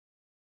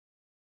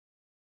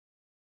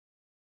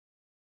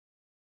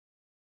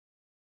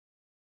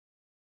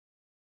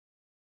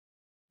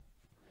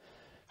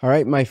All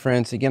right, my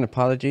friends, again,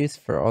 apologies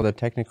for all the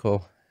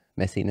technical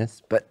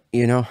messiness, but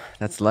you know,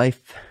 that's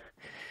life.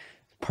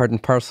 Part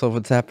and parcel of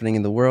what's happening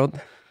in the world.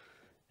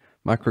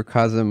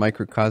 Microcosm,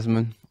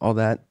 microcosm, all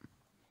that.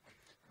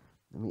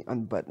 Let me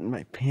unbutton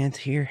my pants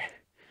here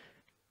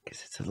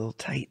because it's a little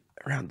tight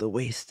around the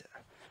waist.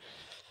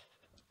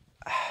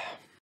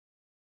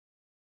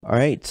 All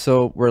right,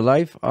 so we're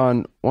live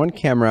on one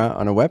camera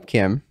on a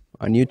webcam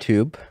on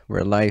YouTube.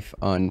 We're live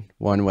on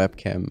one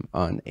webcam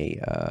on a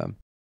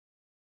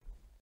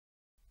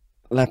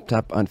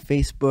laptop on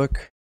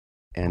Facebook,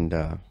 and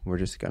we're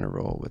just gonna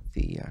roll with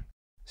the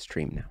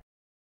stream now.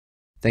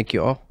 Thank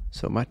you all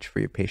so much for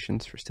your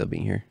patience, for still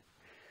being here.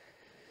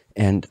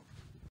 And of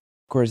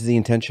course, the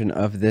intention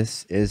of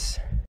this is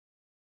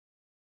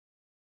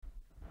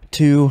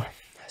to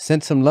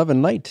send some love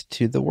and light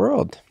to the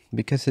world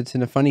because it's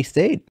in a funny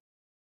state,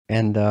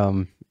 and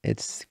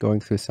it's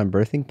going through some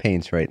birthing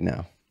pains right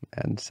now,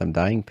 and some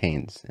dying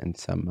pains, and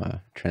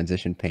some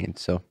transition pains.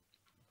 So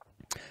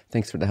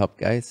thanks for the help,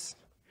 guys.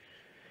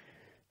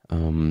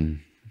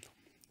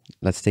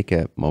 Let's take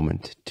a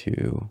moment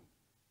to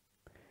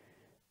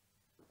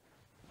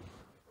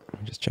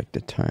just check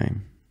the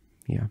time.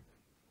 Yeah,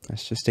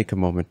 let's just take a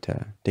moment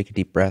to take a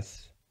deep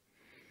breath.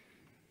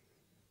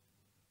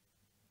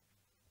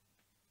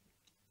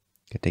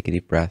 Take a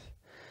deep breath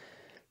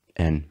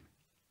and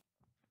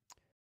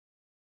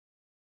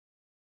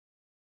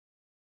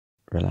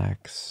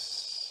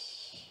relax.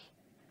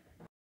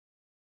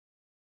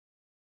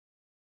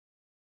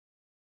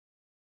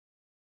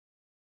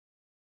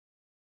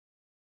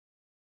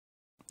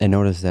 And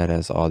notice that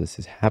as all this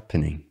is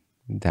happening,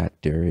 that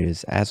there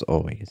is, as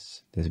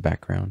always, this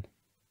background,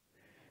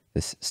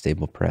 this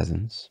stable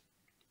presence,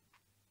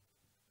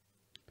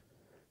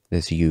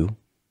 this you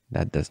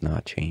that does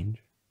not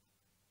change,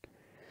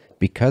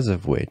 because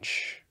of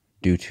which,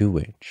 due to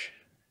which,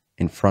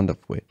 in front of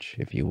which,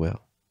 if you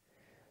will,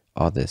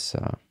 all this,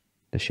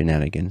 the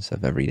shenanigans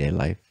of everyday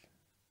life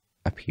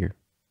appear.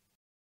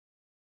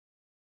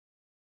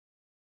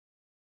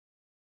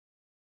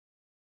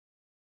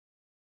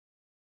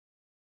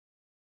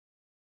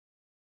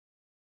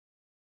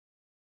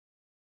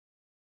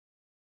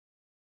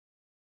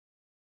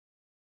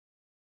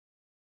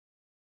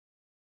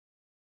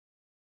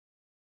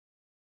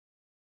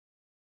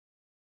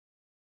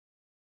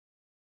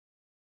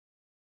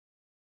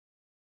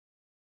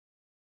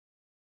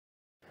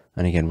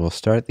 And again, we'll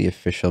start the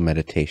official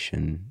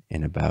meditation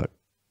in about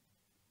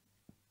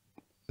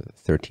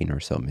 13 or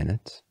so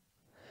minutes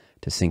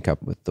to sync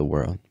up with the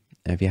world.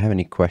 And if you have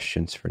any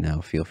questions for now,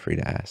 feel free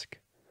to ask.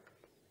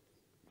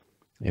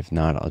 If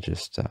not, I'll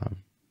just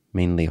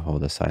mainly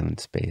hold a silent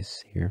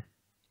space here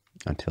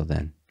until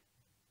then.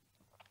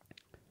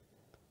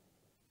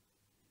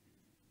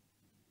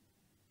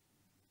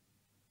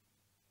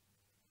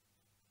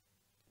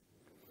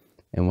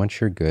 And once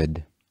you're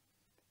good,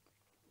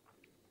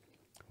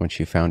 once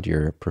you found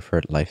your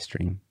preferred live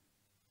stream,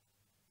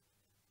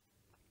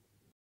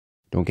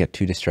 don't get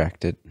too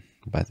distracted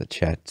by the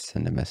chats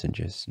and the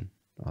messages and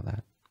all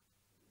that.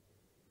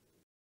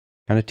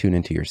 Kind of tune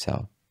into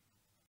yourself.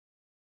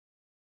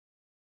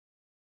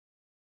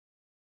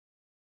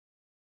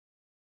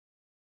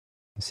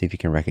 See if you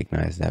can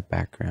recognize that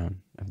background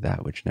of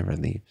that which never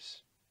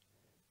leaves,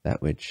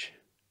 that which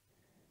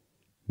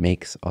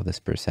makes all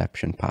this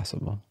perception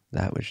possible,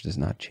 that which does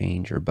not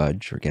change or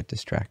budge or get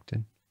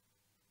distracted,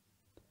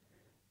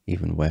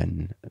 even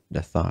when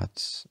the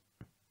thoughts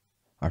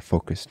are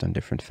focused on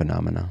different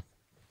phenomena.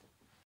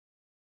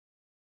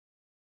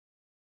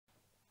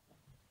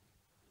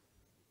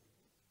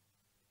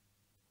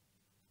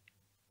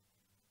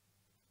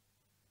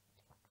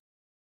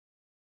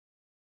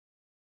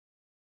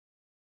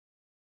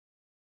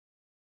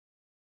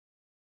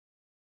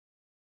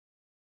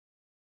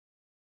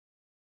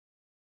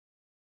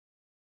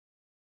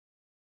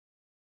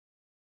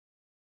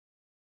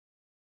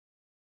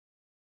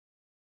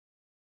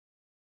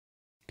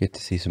 Get to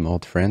see some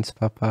old friends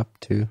pop up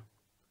too.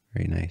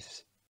 Very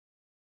nice.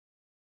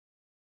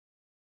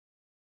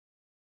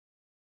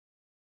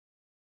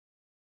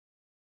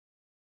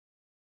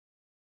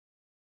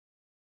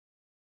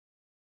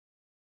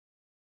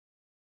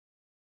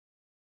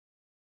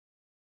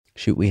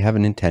 Should we have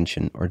an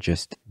intention or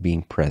just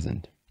being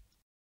present?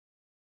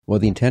 Well,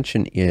 the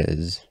intention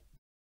is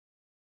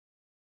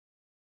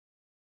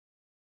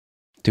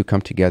to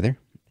come together.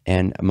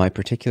 And my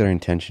particular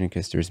intention,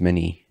 because there's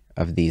many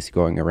of these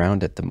going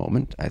around at the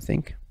moment, I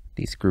think,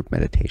 these group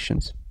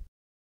meditations.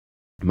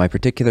 My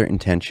particular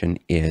intention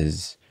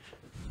is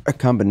a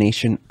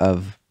combination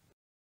of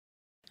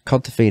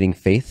cultivating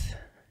faith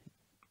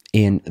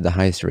in the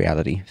highest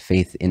reality,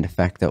 faith in the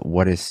fact that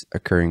what is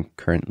occurring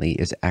currently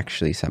is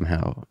actually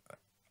somehow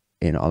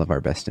in all of our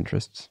best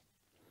interests.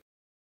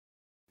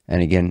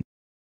 And again,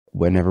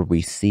 whenever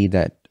we see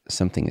that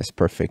something is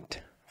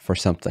perfect for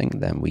something,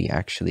 then we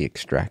actually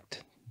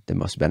extract the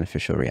most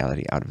beneficial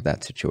reality out of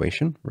that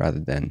situation rather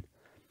than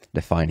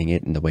defining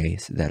it in the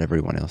ways that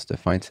everyone else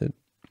defines it.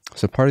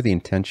 So part of the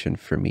intention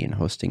for me in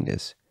hosting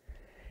this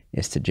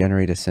is to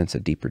generate a sense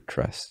of deeper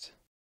trust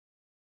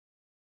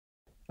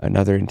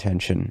Another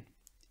intention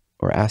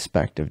or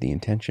aspect of the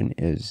intention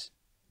is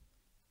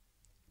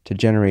to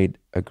generate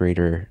a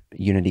greater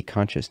unity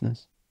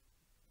consciousness.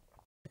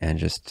 And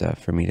just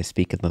for me to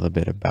speak a little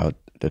bit about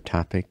the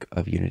topic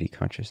of unity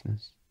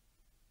consciousness,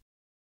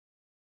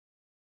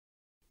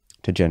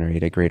 to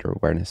generate a greater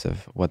awareness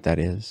of what that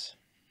is.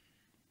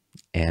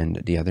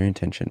 And the other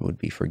intention would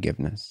be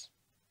forgiveness,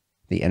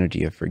 the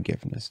energy of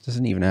forgiveness. It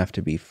doesn't even have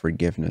to be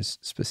forgiveness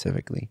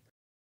specifically,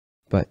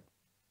 but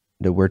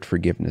the word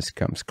forgiveness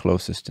comes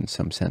closest in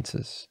some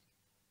senses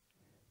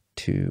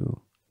to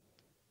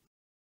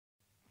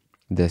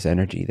this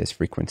energy, this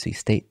frequency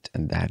state,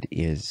 and that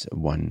is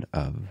one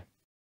of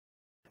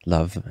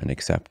love and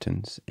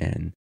acceptance,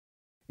 and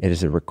it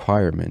is a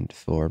requirement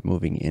for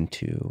moving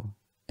into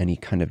any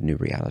kind of new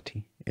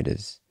reality. It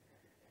is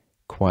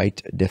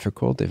quite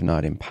difficult, if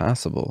not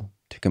impossible,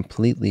 to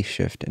completely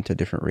shift into a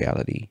different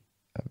reality,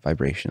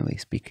 vibrationally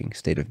speaking,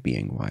 state of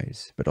being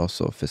wise, but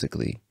also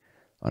physically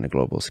on a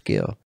global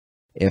scale,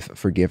 if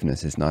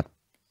forgiveness is not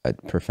a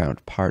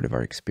profound part of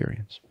our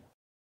experience.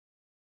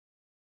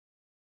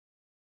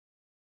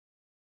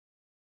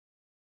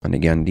 And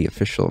again, the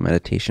official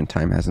meditation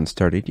time hasn't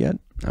started yet.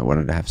 I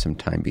wanted to have some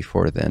time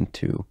before then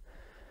to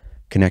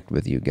connect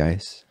with you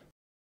guys,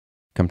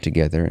 come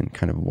together and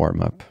kind of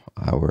warm up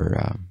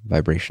our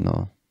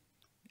vibrational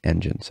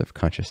engines of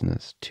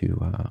consciousness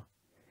to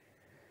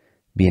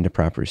be in the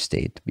proper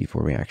state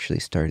before we actually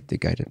start the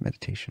guided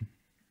meditation.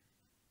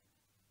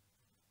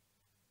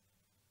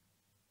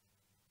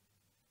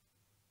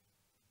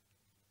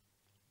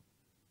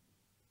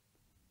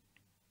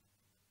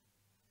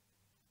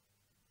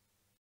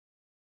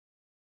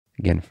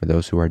 Again, for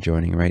those who are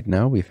joining right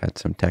now, we've had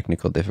some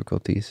technical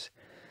difficulties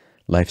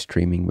live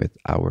streaming with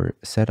our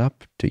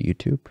setup to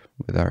YouTube,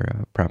 with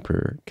our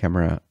proper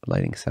camera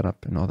lighting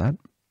setup and all that,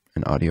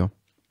 and audio.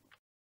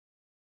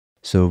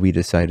 So we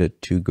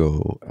decided to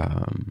go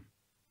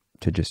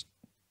to just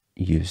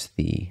use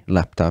the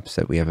laptops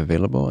that we have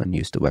available and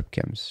use the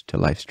webcams to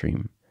live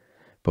stream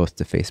both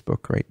to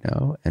Facebook right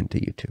now and to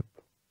YouTube.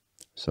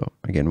 So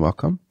again,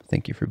 welcome.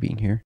 Thank you for being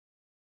here.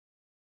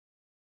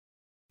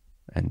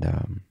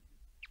 And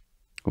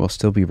we'll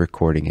still be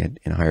recording it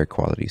in higher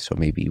quality, so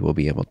maybe we'll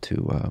be able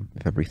to,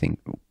 if everything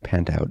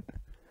panned out,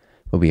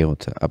 we'll be able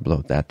to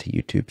upload that to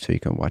YouTube so you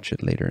can watch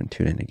it later and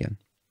tune in again.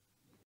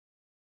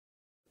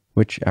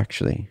 Which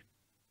actually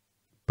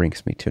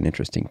brings me to an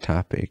interesting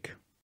topic,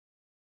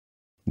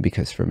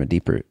 because from a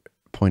deeper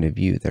point of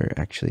view, there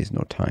actually is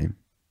no time.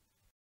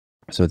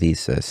 So these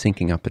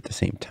syncing up at the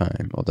same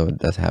time, although it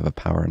does have a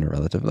power on a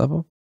relative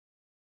level,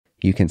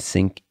 you can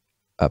sync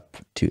up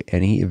to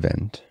any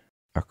event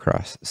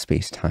across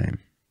space-time,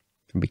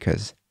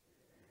 because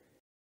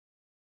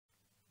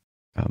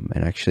and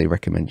I actually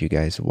recommend you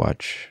guys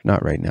watch,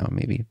 not right now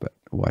maybe, but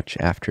watch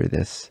after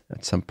this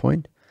at some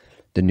point,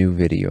 the new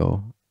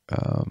video,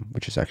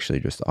 which is actually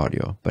just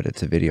audio, but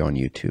it's a video on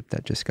YouTube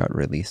that just got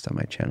released on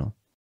my channel.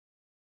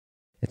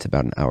 It's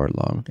about an hour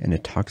long, and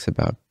it talks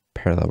about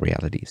parallel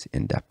realities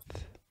in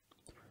depth,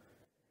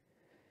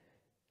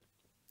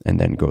 and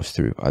then goes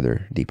through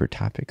other deeper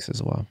topics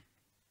as well.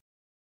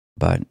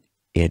 But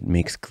it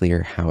makes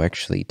clear how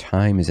actually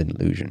time is an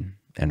illusion,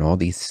 and all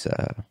these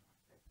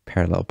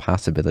parallel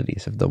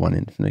possibilities of the one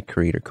infinite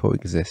creator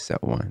coexist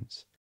at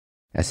once,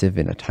 as if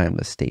in a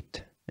timeless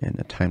state, in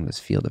a timeless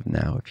field of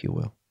now, if you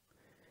will.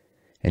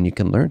 And you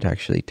can learn to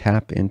actually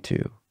tap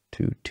into,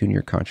 to tune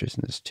your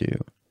consciousness to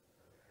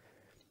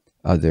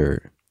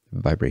other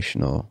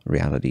vibrational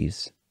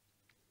realities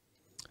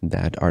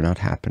that are not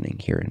happening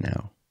here and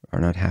now,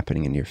 are not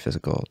happening in your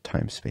physical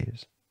time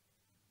space.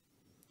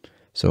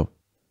 So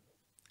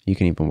you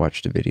can even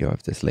watch the video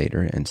of this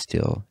later and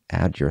still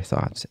add your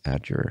thoughts,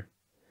 add your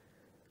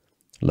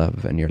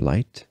love and your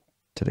light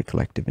to the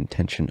collective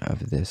intention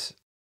of this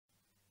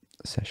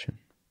session.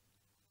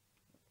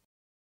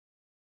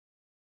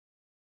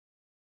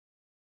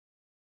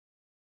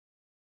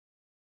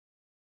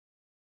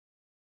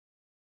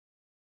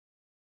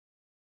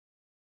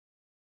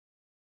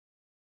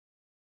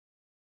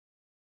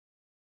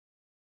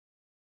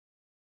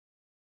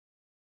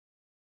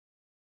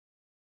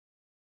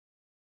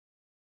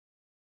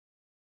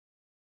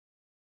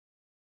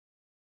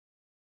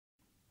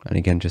 And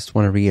again, just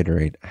want to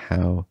reiterate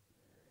how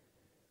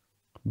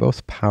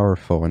both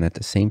powerful and at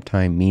the same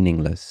time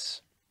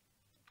meaningless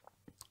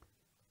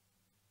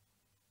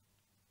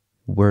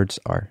words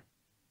are.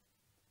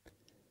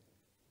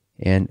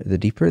 And the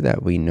deeper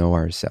that we know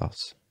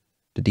ourselves,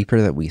 the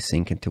deeper that we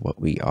sink into what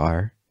we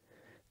are,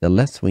 the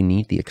less we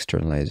need the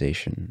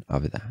externalization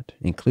of that,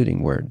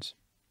 including words.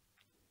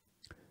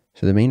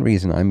 So the main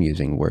reason I'm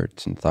using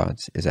words and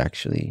thoughts is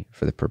actually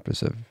for the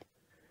purpose of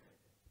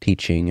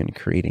teaching and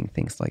creating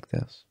things like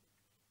this.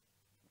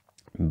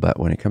 But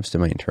when it comes to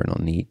my internal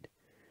need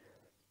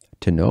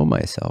to know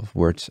myself,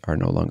 words are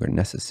no longer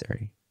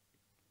necessary.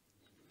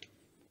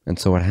 And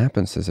so what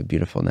happens is a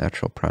beautiful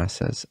natural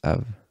process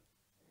of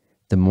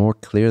the more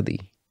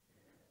clearly,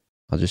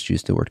 I'll just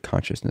use the word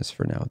consciousness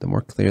for now, the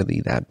more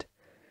clearly that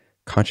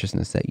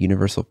consciousness, that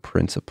universal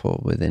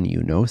principle within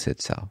you knows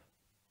itself,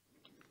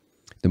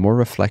 The more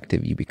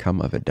reflective you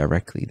become of it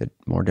directly, the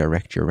more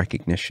direct your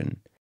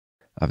recognition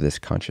of this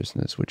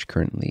consciousness, which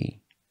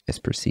currently is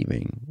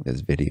perceiving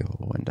this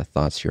video and the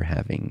thoughts you're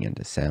having and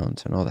the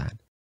sounds and all that.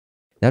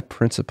 That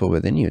principle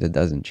within you that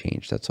doesn't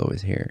change, that's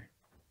always here.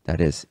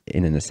 That is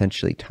in an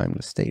essentially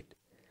timeless state.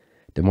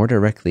 The more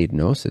directly it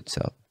knows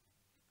itself,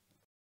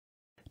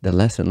 the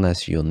less and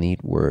less you'll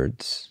need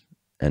words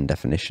and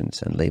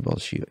definitions and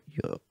labels.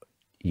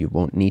 You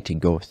won't need to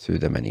go through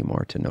them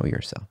anymore to know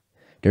yourself.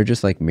 They're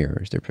just like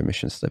mirrors. They're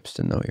permission slips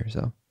to know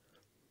yourself.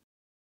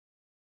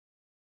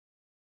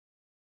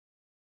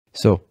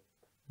 So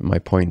my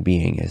point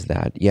being is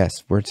that,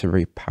 yes, words are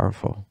very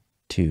powerful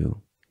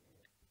to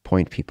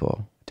point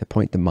people, to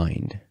point the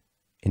mind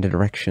in the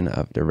direction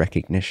of the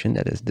recognition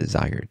that is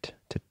desired,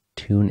 to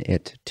tune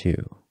it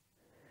to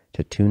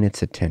tune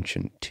its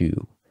attention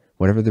to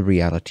whatever the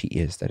reality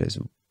is that is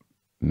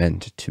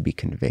meant to be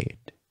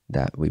conveyed,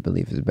 that we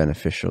believe is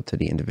beneficial to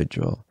the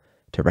individual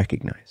to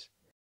recognize.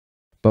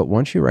 But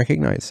once you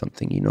recognize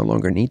something, you no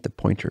longer need the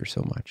pointer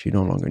so much. You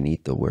no longer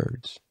need the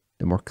words.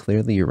 The more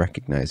clearly you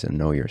recognize and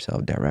know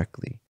yourself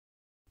directly,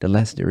 the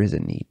less there is a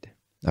need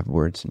of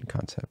words and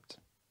concepts.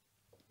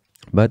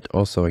 But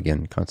also,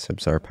 again,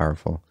 concepts are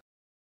powerful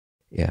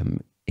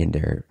in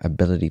their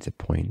ability to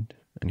point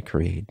and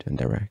create and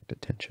direct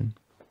attention.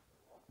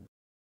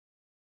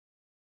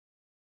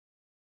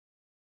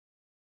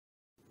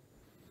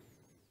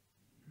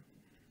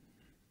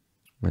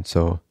 And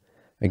so,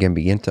 again,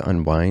 begin to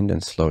unwind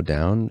and slow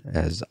down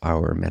as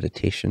our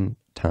meditation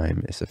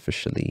time is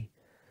officially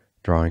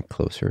drawing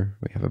closer.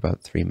 We have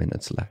about 3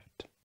 minutes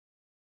left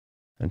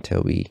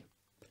until we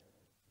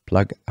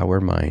plug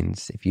our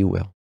minds, if you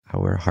will,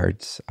 our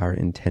hearts, our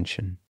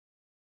intention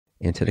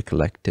into the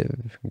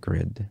collective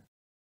grid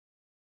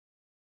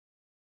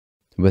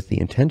with the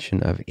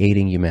intention of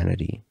aiding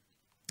humanity,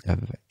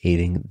 of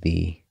aiding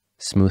the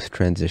smooth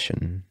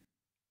transition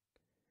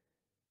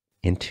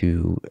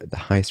into the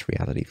highest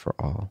reality for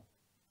all.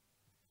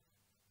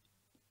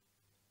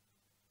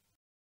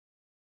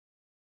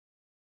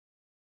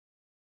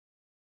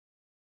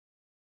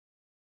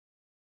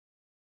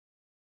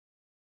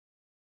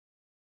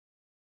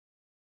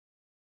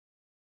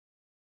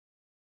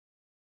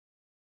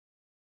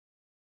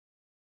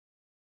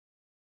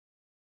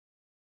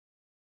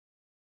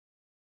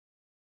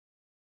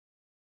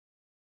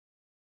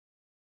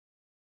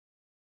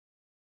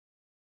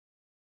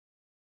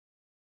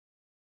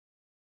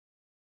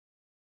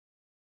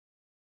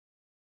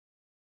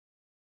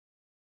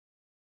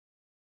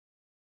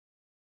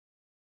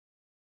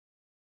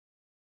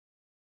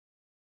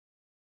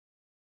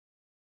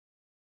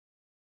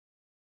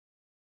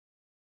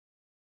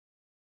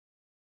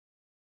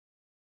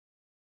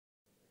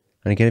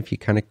 And again, if you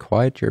kind of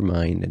quiet your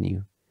mind and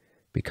you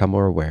become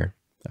more aware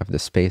of the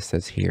space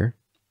that's here,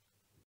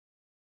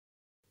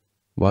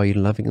 while you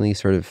lovingly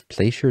sort of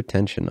place your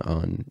attention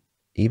on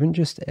even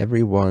just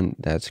everyone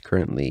that's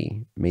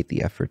currently made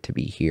the effort to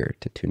be here,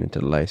 to tune into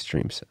the live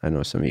streams. I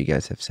know some of you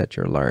guys have set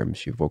your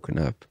alarms, you've woken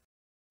up.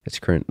 It's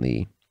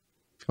currently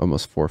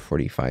almost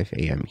 4:45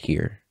 a.m.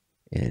 here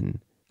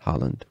in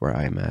Holland, where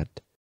I'm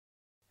at.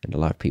 And a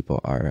lot of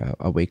people are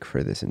awake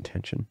for this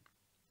intention.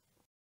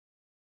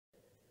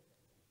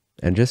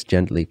 And just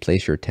gently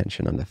place your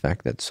attention on the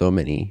fact that so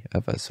many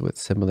of us with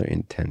similar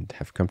intent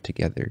have come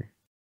together,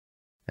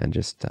 and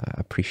just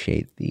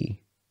appreciate the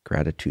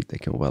gratitude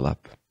that can well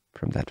up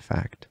from that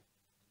fact.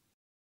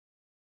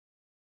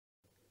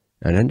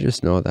 And then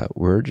just know that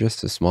we're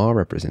just a small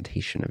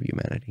representation of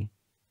humanity.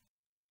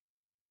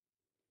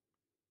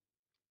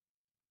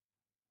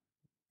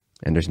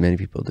 And there's many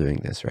people doing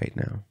this right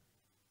now,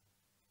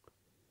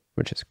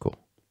 which is cool.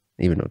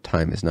 Even though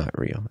time is not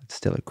real, it's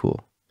still a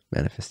cool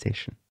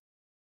manifestation.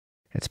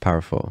 It's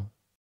powerful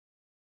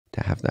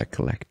to have that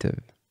collective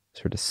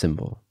sort of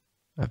symbol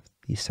of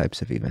these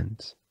types of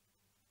events.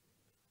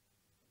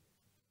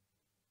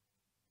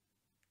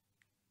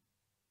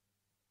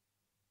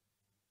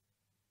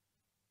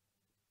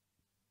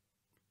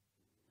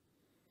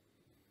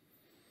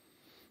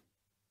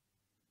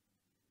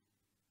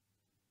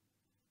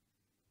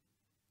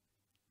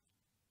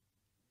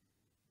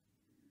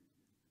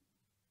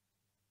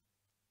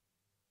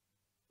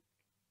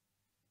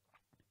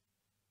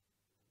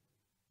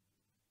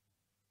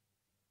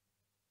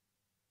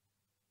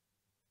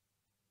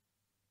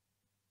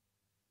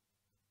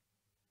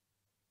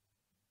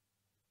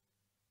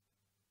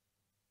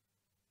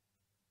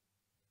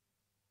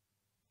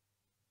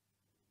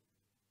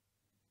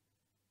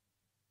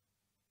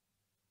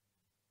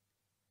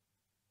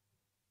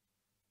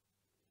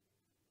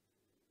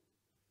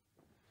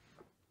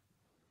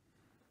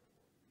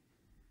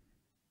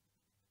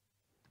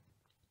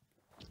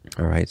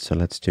 All right, so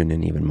let's tune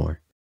in even more.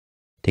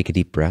 Take a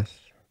deep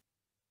breath.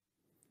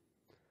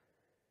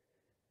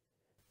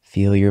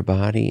 Feel your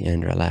body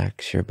and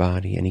relax your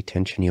body, any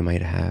tension you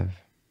might have.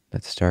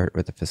 Let's start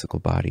with the physical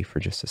body for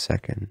just a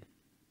second.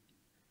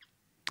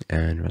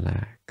 And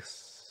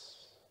relax.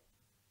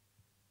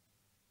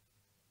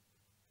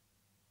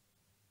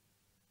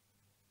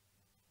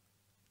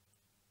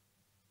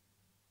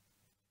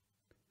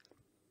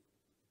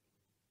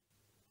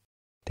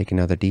 Take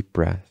another deep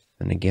breath,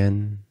 and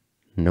again,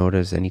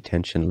 notice any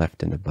tension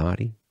left in the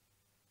body,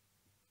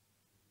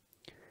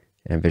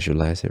 and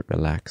visualize it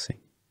relaxing.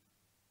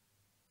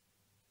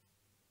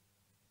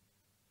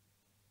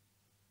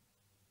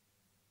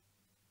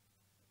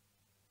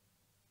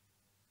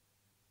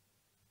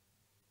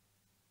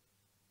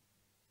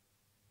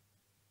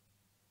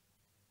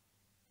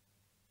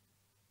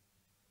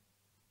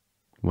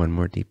 One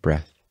more deep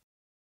breath.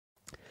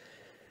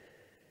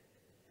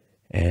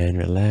 And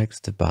relax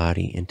the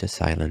body into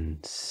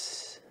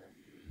silence.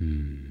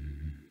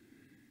 And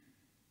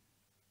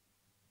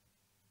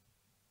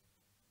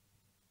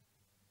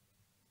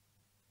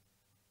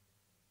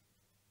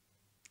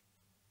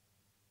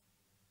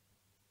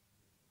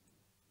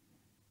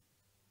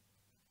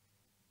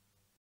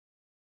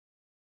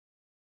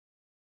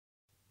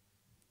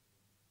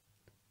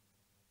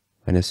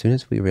as soon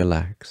as we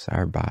relax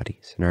our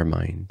bodies and our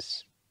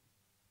minds,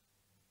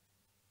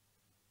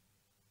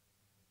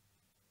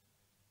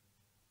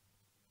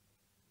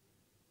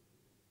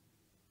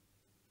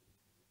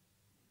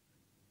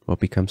 what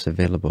becomes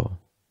available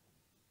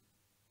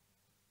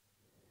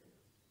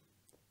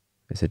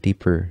is a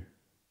deeper,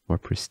 more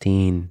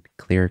pristine,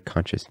 clear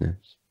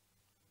consciousness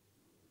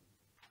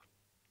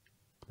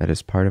that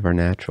is part of our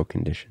natural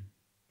condition.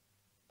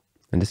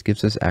 And this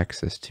gives us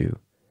access to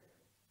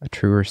a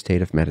truer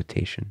state of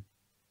meditation,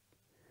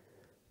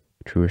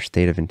 a truer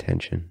state of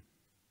intention.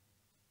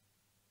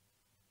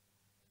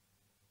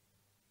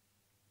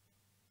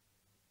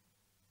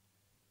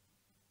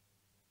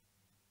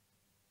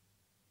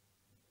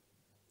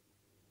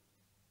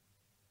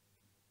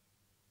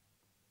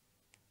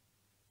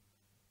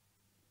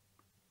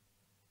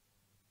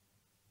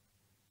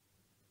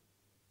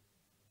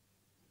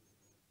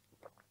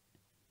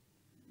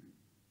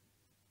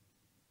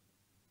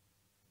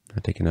 Now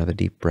take another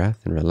deep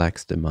breath and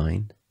relax the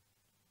mind.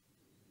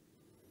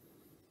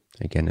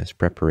 Again, as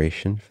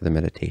preparation for the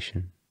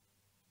meditation.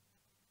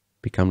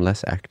 Become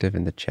less active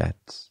in the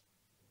chats.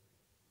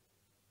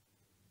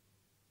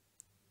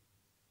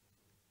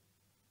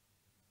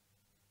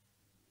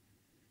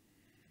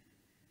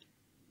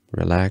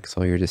 Relax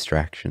all your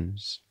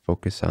distractions.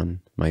 Focus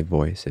on my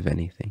voice, if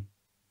anything.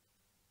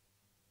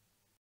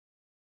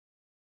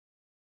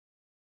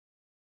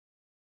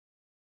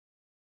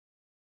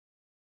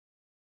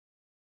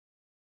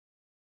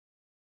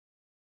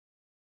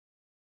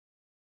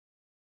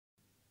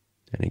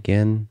 And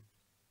again,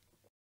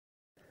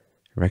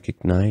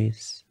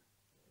 recognize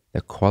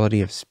the quality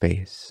of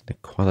space, the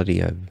quality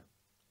of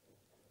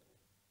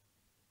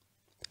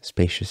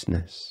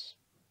spaciousness.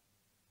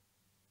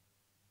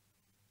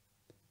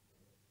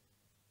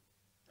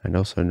 And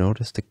also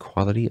notice the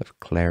quality of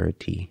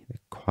clarity, the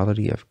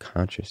quality of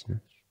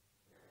consciousness,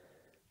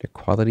 the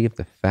quality of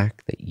the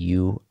fact that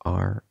you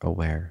are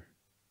aware.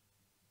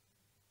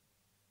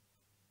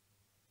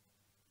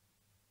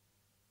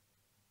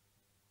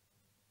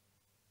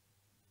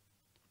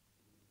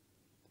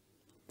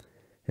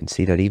 And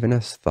see that even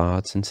as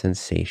thoughts and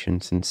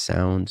sensations and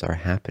sounds are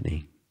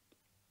happening,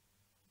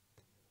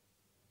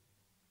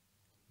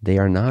 they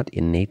are not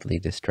innately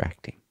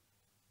distracting.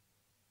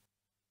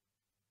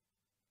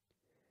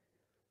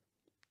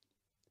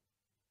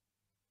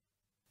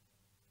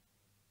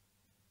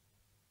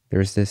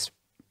 There is this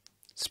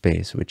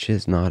space which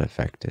is not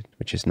affected,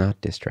 which is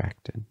not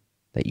distracted,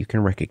 that you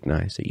can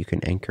recognize, that you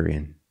can anchor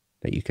in,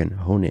 that you can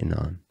hone in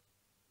on,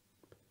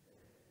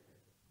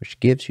 which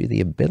gives you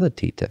the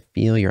ability to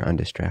feel your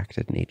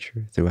undistracted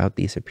nature throughout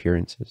these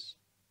appearances,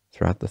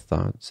 throughout the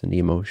thoughts and the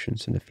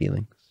emotions and the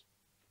feelings.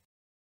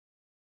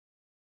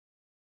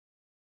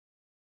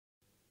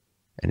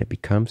 And it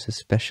becomes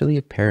especially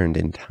apparent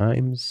in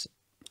times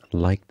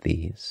like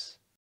these,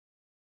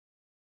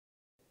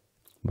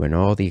 when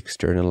all the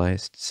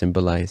externalized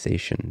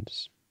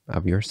symbolizations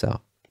of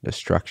yourself, the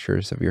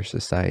structures of your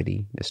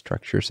society, the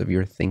structures of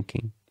your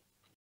thinking,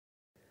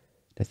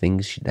 the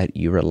things that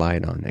you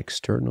relied on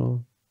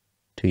external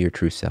to your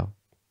true self,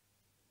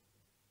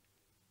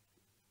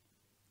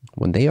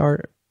 when they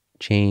are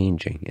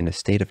changing, in a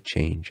state of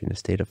change, in a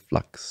state of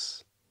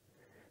flux,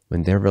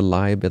 when their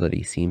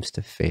reliability seems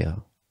to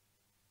fail,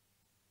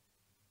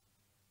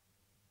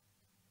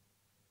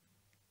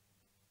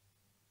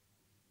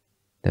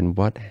 then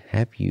what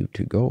have you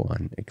to go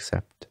on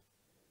except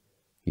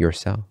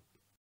yourself?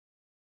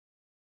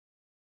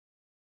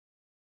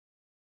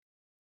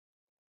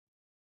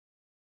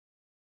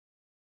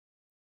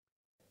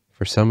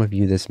 For some of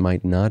you, this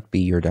might not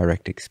be your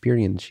direct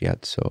experience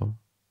yet, so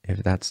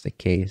if that's the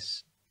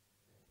case,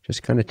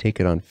 just kind of take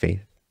it on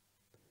faith,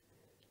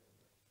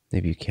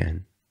 if you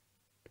can.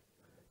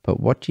 But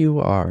what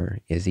you are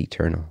is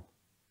eternal.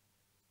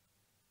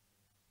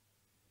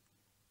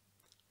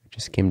 It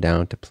just came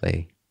down to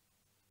play,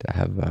 to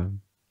have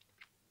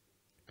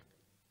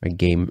a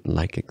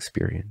game-like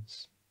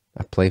experience,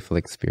 a playful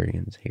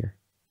experience here.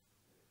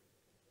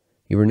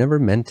 You were never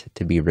meant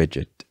to be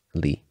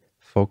rigidly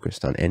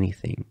focused on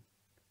anything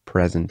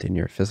present in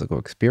your physical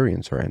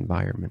experience or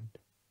environment.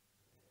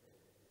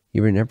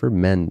 You were never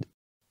meant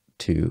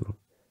to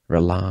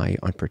rely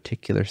on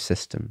particular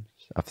systems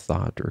of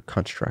thought or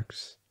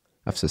constructs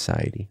of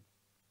society.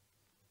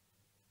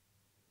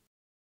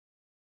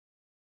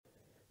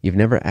 You've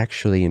never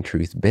actually, in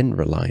truth, been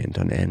reliant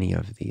on any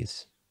of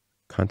these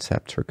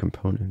concepts or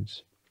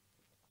components.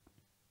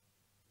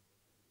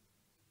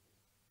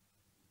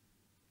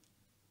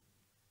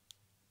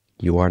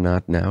 You are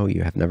not now,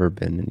 you have never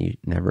been, and you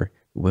never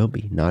will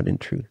be, not in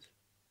truth.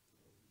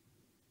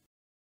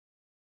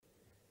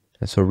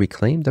 And so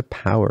reclaim the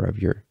power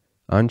of your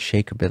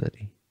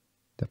unshakability,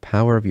 the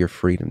power of your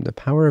freedom, the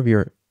power of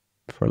your,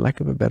 for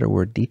lack of a better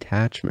word,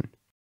 detachment.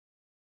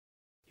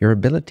 Your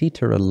ability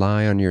to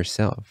rely on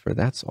yourself, for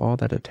that's all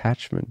that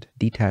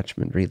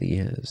detachment really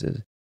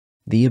is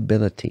the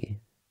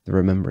ability, the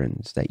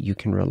remembrance that you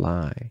can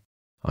rely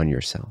on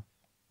yourself.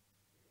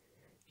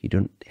 You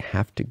don't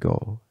have to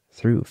go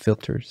through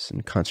filters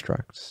and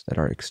constructs that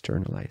are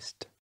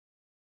externalized,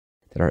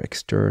 that are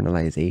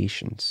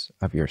externalizations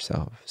of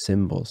yourself,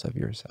 symbols of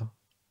yourself.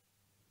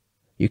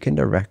 You can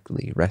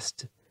directly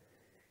rest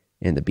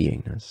in the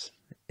beingness,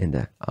 in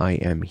the I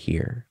am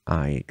here,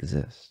 I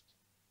exist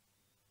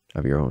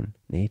of your own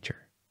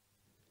nature.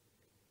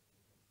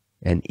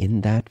 And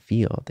in that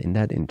field, in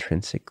that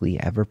intrinsically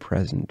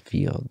ever-present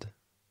field,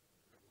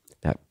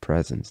 that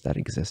presence, that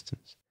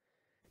existence,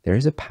 there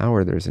is a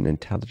power, there's an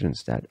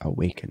intelligence that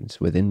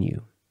awakens within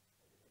you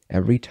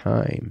every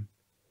time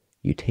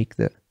you take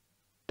the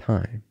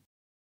time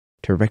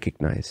to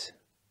recognize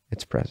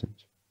its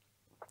presence.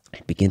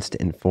 It begins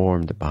to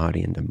inform the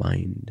body and the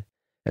mind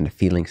and the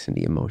feelings and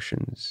the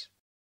emotions.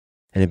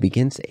 And it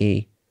begins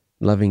a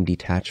loving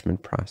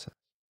detachment process.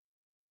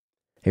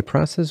 A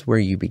process where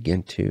you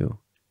begin to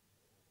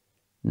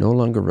no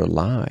longer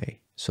rely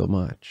so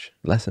much,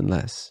 less and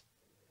less,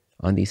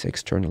 on these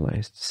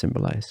externalized,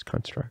 symbolized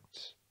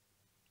constructs.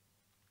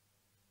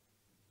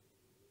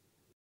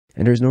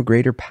 And there's no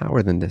greater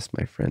power than this,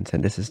 my friends,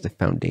 and this is the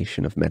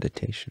foundation of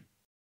meditation.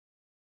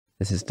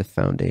 This is the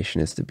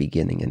foundation, it's the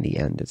beginning and the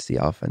end, it's the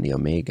alpha and the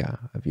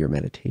omega of your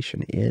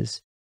meditation,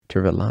 is to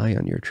rely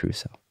on your true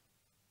self.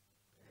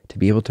 To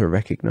be able to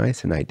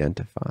recognize and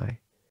identify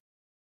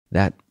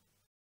that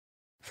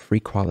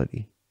free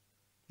quality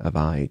of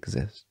I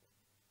exist,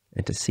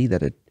 and to see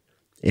that it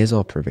is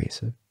all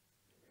pervasive,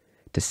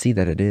 to see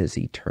that it is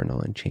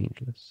eternal and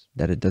changeless,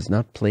 that it does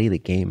not play the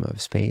game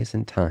of space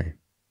and time.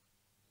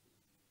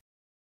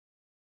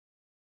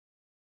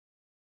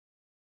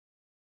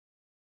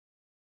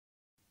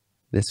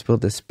 This will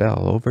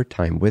dispel over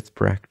time with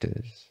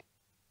practice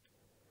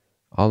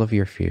all of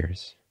your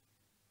fears.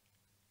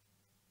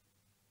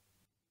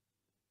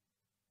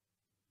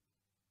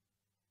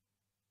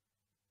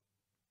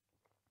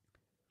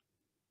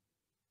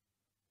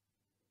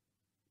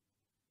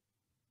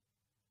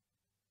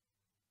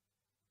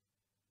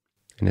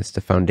 And it's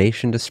the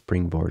foundation, the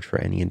springboard for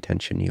any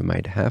intention you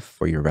might have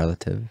for your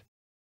relative,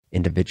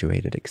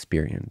 individuated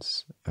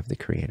experience of the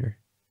Creator.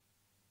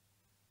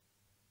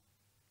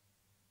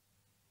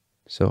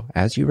 So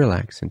as you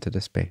relax into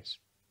the space,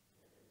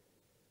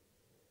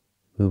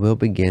 we will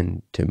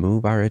begin to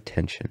move our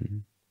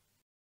attention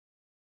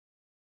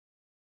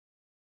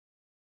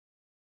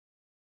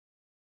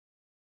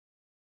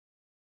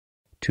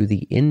to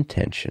the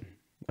intention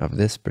of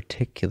this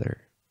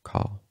particular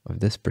call, of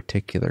this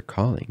particular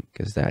calling,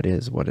 because that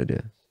is what it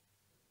is.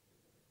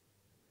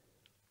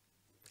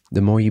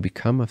 The more you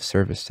become of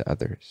service to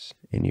others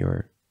in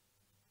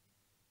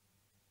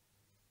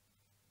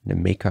the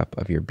makeup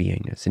of your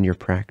beingness, in your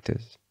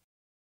practice,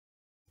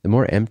 the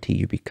more empty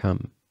you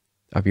become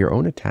of your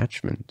own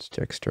attachments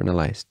to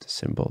externalized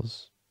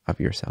symbols of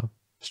yourself,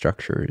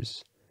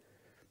 structures,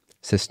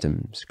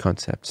 systems,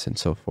 concepts, and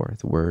so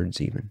forth,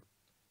 words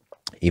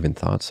even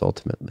thoughts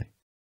ultimately.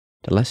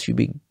 The less you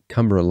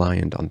become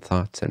reliant on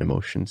thoughts and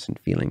emotions and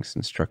feelings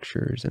and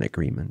structures and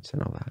agreements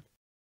and all that,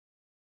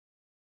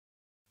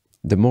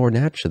 the more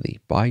naturally,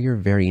 by your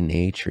very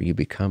nature, you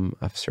become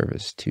of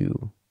service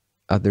to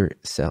other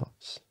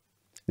selves.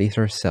 These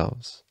are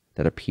selves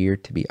that appear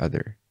to be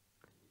other,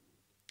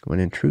 when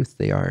in truth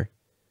they are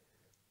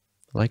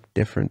like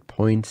different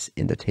points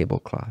in the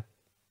tablecloth.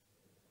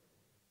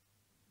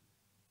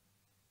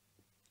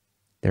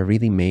 They're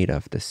really made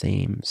of the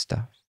same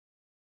stuff.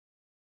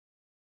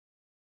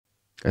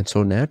 And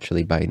so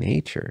naturally, by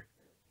nature,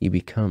 you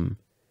become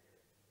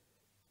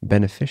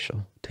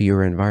beneficial to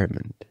your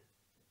environment.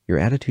 Your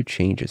attitude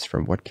changes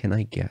from what can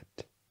I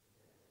get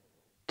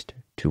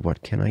to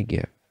what can I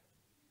give.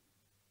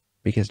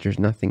 Because there's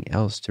nothing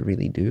else to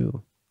really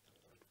do,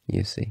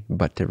 you see,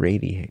 but to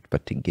radiate,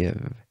 but to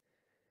give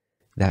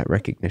that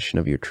recognition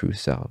of your true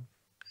self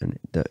and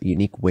the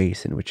unique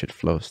ways in which it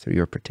flows through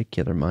your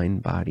particular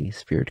mind, body,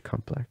 spirit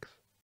complex.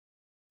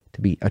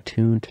 To be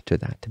attuned to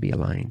that, to be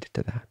aligned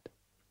to that.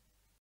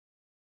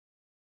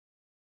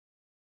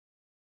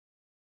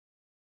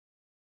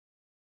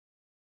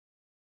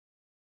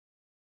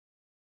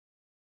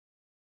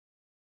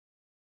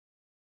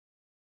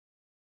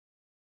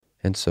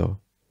 And so,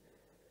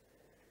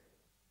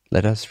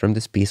 let us from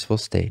this peaceful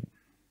state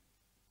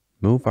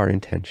move our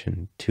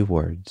intention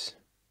towards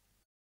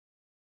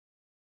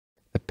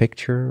the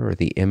picture or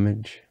the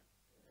image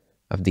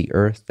of the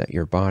earth that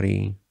your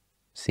body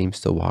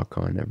seems to walk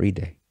on every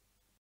day.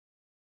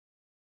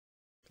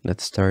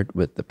 Let's start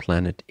with the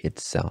planet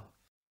itself,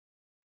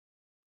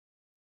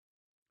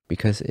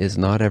 because is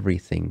not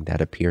everything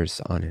that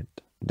appears on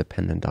it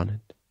dependent on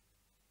it?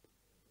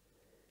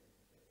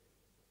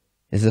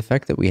 Is the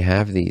fact that we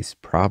have these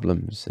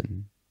problems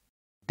and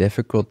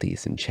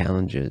difficulties and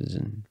challenges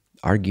and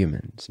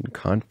arguments and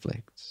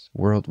conflicts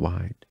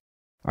worldwide,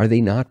 are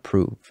they not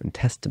proof and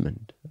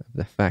testament of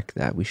the fact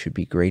that we should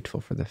be grateful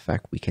for the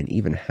fact we can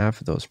even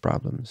have those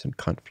problems and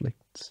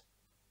conflicts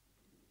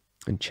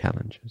and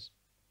challenges?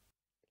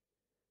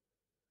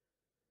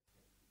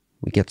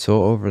 We get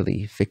so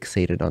overly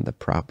fixated on the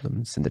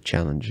problems and the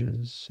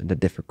challenges and the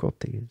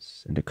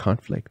difficulties and the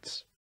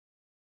conflicts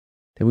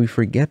that we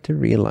forget to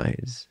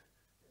realize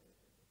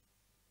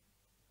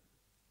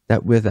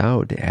that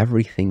without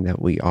everything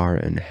that we are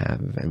and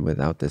have, and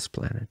without this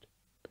planet,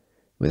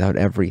 without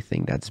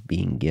everything that's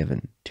being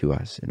given to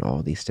us in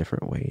all these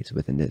different ways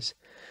within this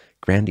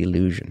grand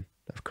illusion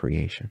of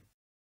creation,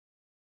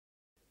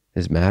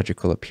 this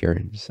magical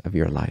appearance of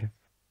your life,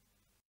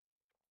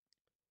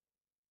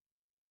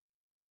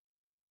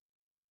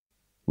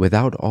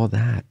 without all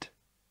that,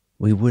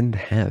 we wouldn't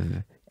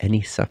have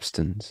any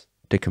substance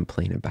to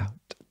complain about.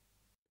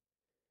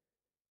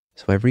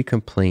 So every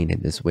complaint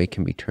in this way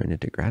can be turned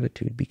into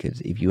gratitude,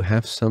 because if you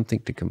have something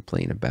to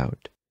complain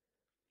about,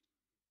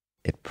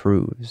 it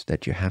proves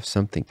that you have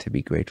something to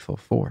be grateful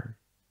for.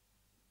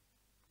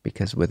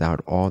 Because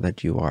without all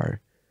that you are,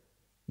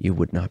 you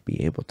would not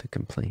be able to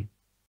complain.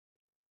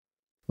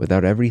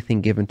 Without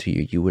everything given to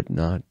you, you would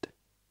not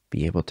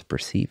be able to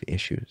perceive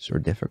issues or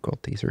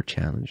difficulties or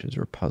challenges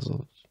or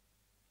puzzles.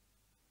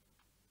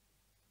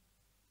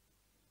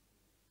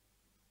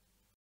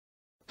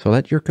 So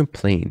let your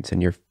complaints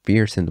and your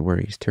fears and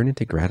worries turn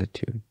into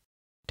gratitude.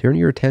 Turn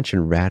your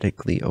attention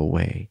radically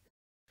away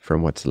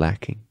from what's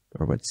lacking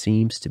or what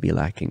seems to be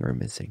lacking or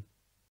missing,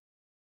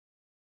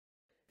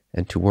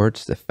 and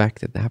towards the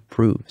fact that that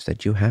proves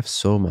that you have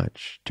so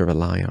much to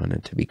rely on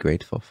and to be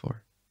grateful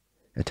for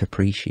and to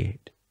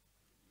appreciate.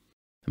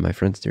 And my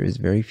friends, there is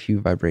very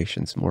few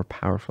vibrations more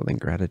powerful than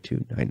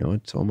gratitude. I know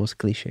it's almost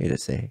cliche to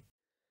say,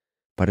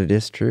 but it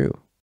is true.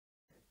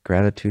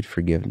 Gratitude,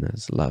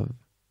 forgiveness, love.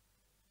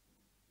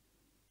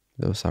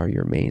 Those are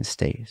your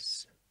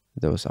mainstays.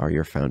 Those are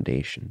your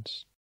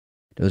foundations.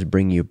 Those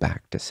bring you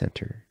back to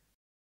center.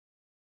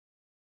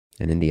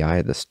 And in the eye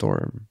of the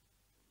storm,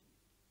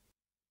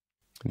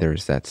 there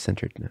is that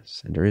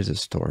centeredness, and there is a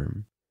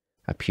storm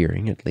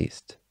appearing, at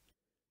least,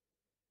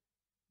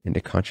 in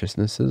the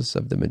consciousnesses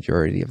of the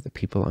majority of the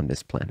people on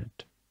this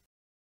planet.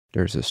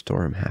 There's a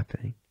storm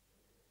happening.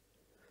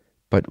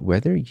 But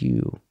whether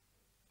you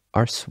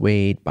are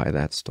swayed by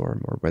that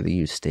storm or whether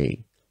you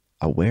stay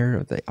aware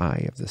of the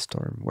eye of the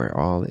storm, where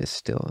all is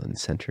still and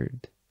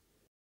centered,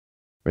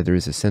 where there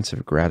is a sense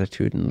of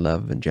gratitude and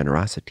love and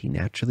generosity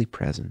naturally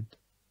present,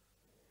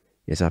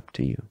 is up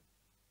to you.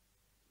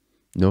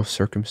 No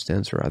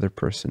circumstance or other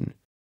person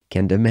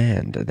can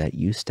demand that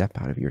you step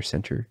out of your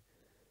center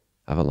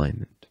of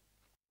alignment,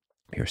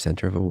 your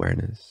center of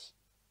awareness.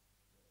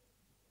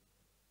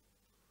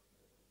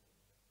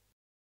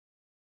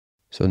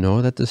 So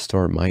know that the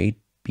storm might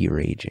be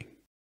raging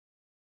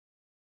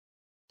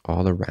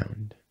all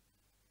around,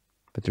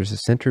 but there's a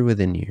center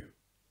within you,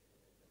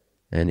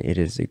 and it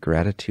is the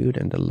gratitude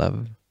and the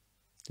love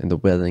and the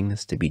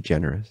willingness to be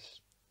generous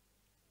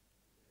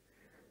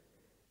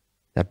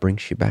that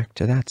brings you back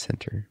to that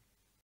center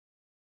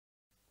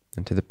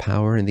and to the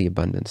power and the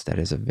abundance that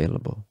is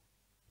available,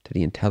 to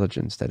the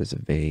intelligence that is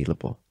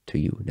available to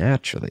you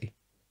naturally.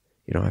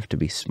 You don't have to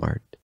be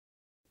smart.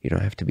 You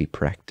don't have to be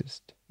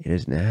practiced. It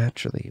is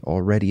naturally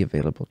already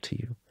available to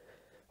you.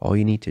 All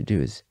you need to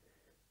do is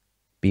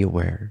be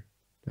aware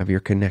of your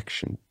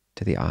connection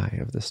to the eye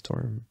of the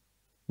storm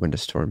when the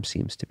storm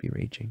seems to be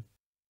raging.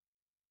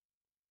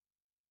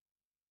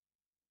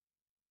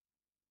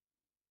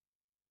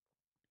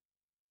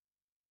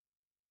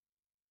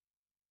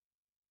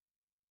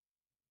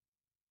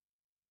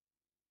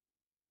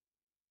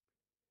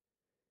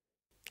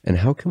 And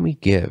how can we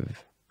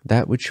give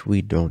that which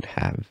we don't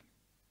have?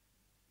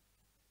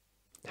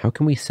 How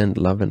can we send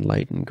love and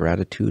light and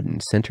gratitude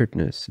and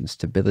centeredness and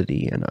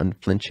stability and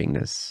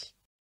unflinchingness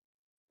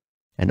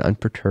and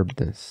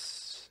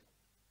unperturbedness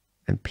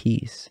and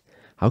peace?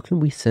 How can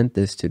we send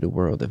this to the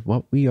world if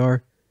what we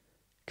are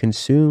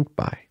consumed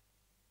by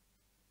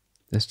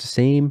is the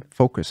same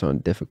focus on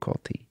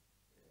difficulty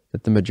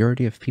that the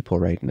majority of people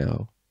right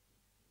now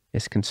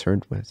is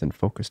concerned with and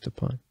focused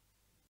upon?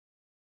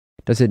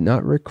 Does it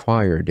not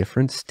require a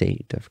different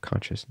state of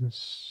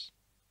consciousness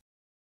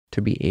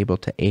to be able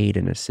to aid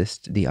and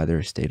assist the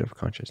other state of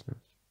consciousness?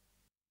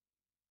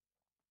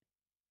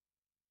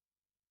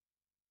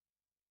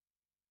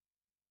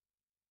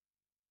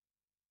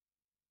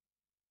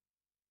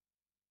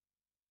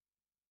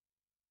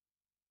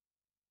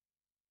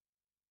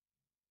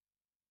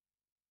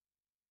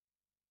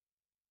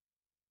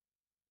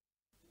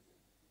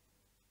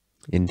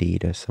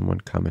 Indeed, as someone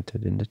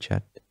commented in the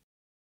chat,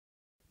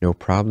 No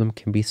problem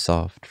can be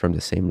solved from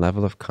the same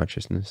level of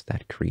consciousness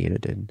that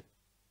created it.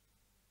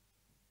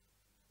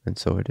 And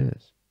so it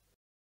is.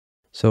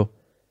 So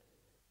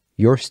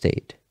your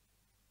state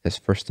is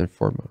first and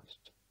foremost.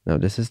 Now,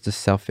 this is the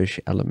selfish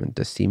element,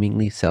 the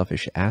seemingly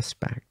selfish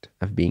aspect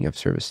of being of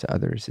service to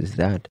others, is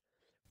that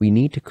we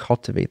need to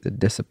cultivate the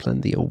discipline,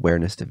 the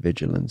awareness, the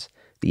vigilance,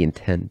 the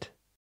intent,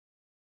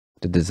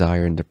 the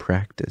desire, and the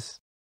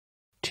practice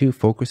to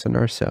focus on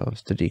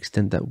ourselves to the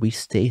extent that we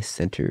stay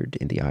centered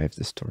in the eye of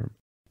the storm,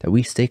 that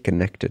we stay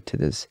connected to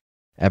this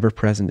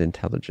ever-present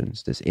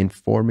intelligence, this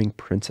informing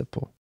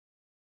principle,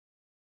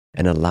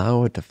 and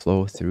allow it to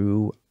flow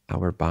through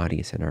our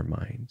bodies and our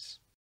minds,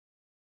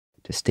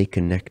 to stay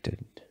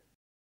connected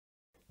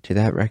to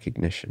that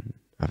recognition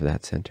of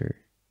that center,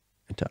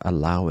 and to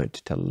allow it,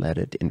 to let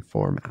it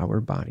inform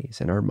our bodies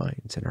and our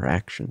minds and our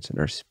actions and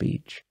our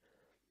speech.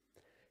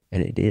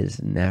 And it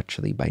is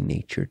naturally by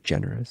nature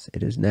generous.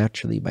 It is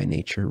naturally by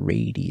nature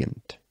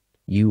radiant.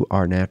 You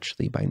are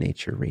naturally by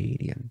nature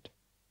radiant.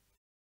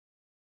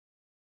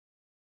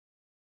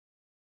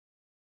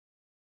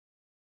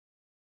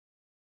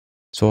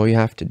 So all you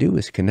have to do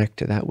is connect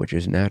to that which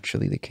is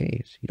naturally the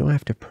case. You don't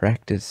have to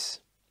practice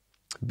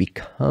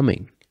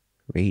becoming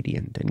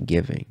radiant and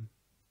giving.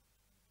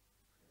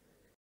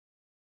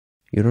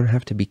 You don't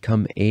have to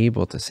become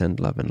able to send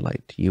love and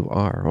light. You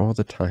are all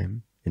the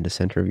time in the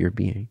center of your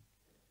being.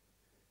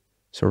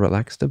 So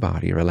relax the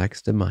body,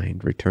 relax the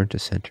mind, return to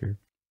center.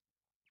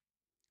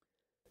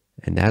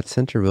 And that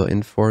center will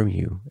inform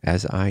you,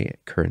 as I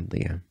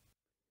currently am,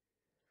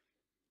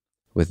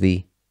 with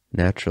the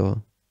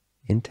natural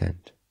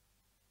intent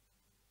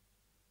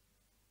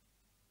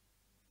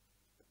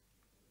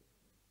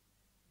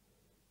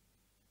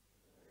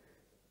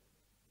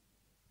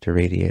to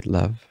radiate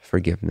love,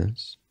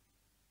 forgiveness,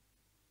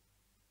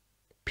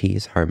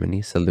 peace,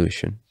 harmony,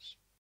 solutions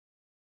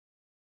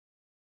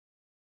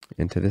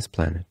into this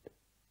planet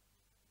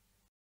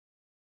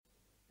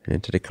and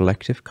into the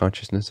collective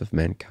consciousness of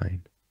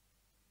mankind.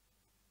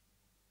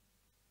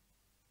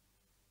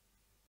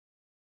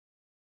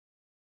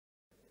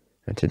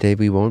 And today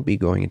we won't be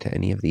going into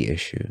any of the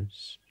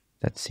issues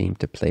that seem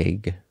to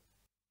plague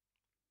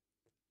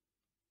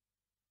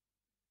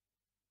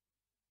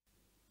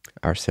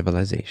our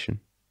civilization.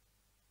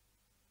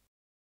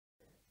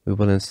 We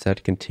will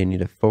instead continue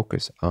to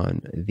focus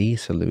on the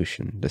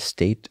solution, the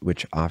state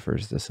which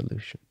offers the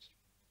solutions.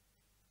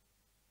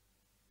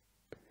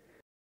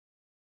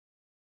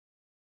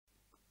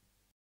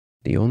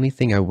 The only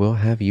thing I will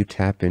have you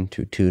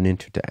tune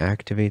into, to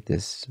activate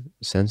this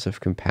sense of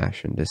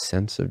compassion, this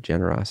sense of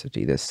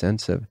generosity, this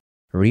sense of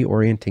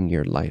reorienting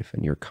your life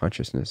and your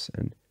consciousness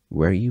and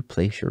where you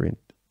place your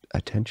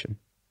attention.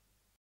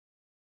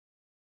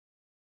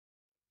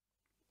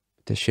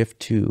 To shift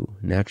to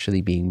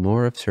naturally being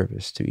more of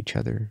service to each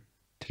other,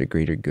 to the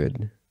greater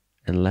good,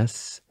 and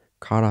less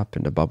caught up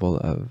in the bubble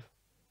of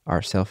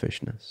our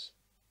selfishness,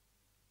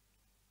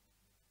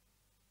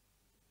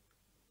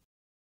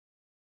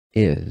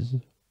 is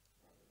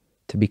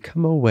to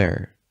become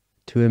aware,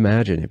 to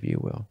imagine, if you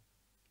will,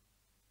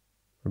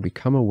 or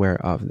become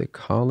aware of the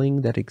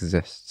calling that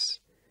exists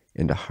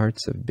in the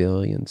hearts of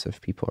billions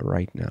of people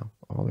right now,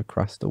 all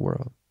across the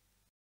world.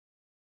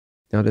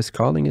 Now, this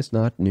calling is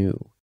not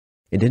new.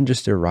 It didn't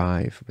just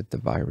arrive with the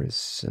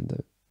virus and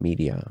the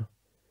media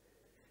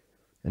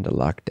and the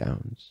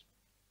lockdowns.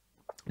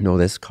 No,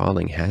 this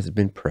calling has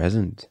been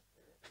present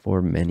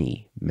for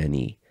many,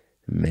 many,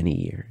 many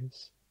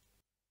years.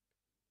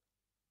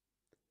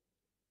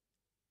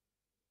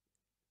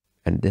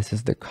 And this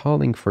is the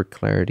calling for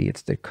clarity.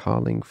 It's the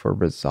calling for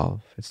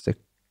resolve. It's the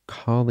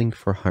calling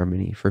for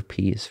harmony, for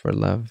peace, for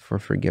love, for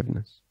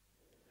forgiveness.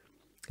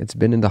 It's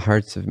been in the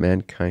hearts of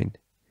mankind.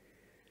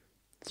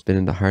 It's been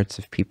in the hearts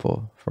of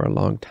people for a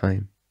long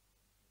time.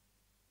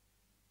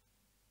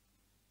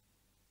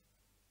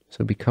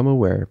 So become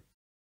aware,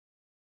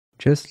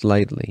 just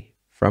lightly,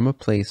 from a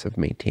place of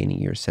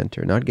maintaining your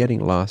center, not getting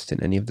lost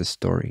in any of the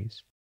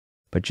stories,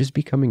 but just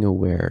becoming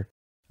aware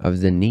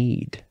of the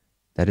need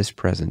that is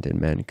present in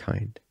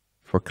mankind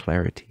for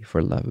clarity,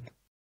 for love.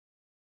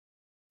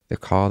 The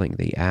calling,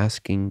 the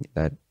asking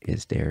that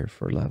is there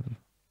for love,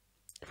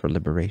 for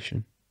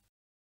liberation.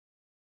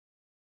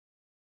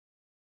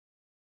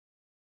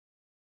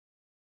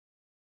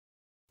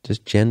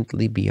 Just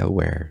gently be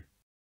aware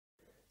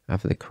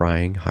of the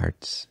crying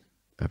hearts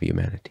of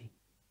humanity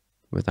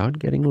without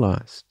getting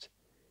lost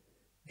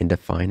in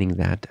defining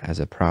that as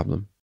a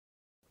problem,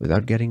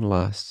 without getting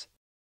lost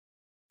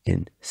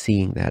in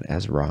seeing that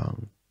as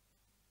wrong,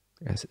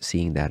 as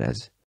seeing that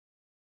as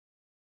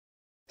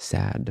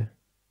sad.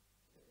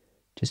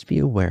 Just be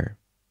aware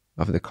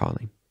of the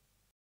calling.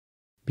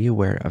 Be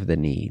aware of the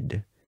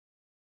need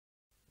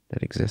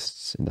that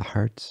exists in the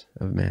hearts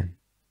of man.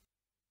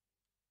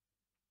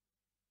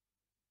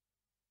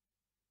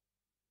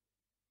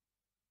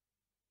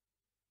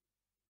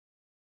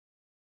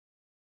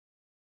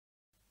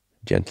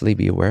 Gently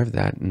be aware of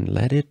that and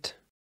let it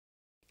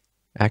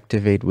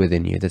activate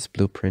within you this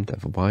blueprint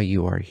of why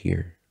you are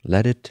here.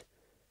 Let it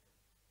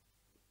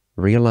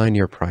realign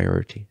your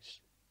priorities.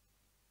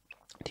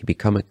 to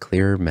become a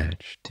clearer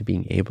match to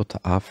being able to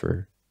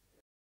offer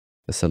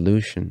the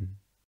solution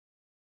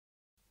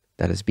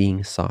that is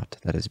being sought,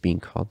 that is being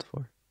called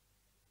for.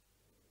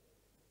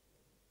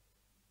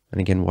 And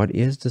again, what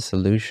is the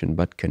solution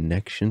but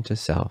connection to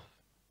self,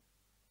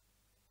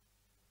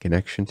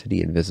 connection to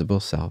the invisible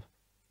self,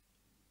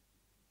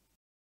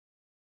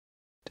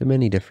 to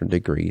many different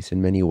degrees,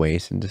 in many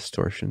ways and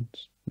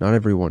distortions. Not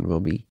everyone will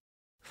be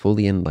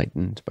fully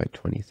enlightened by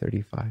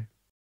 2035.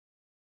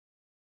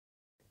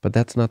 But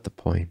that's not the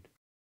point.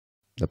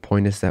 The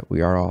point is that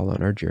we are all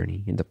on our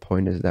journey, and the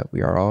point is that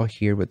we are all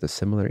here with a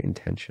similar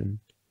intention.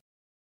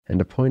 And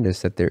the point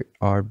is that there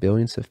are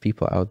billions of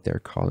people out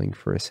there calling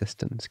for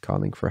assistance,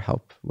 calling for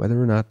help,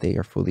 whether or not they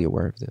are fully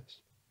aware of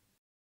this.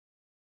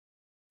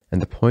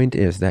 And the point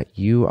is that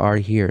you are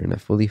here in a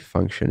fully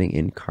functioning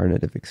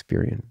incarnative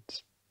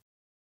experience.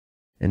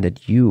 And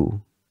that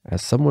you,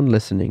 as someone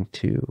listening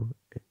to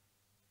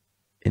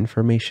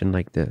information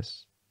like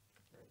this,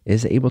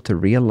 is able to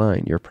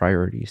realign your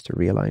priorities, to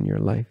realign your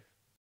life,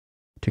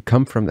 to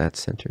come from that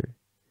center,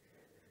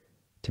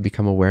 to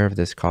become aware of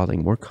this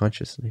calling more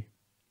consciously.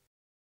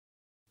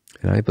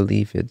 And I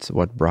believe it's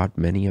what brought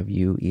many of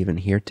you even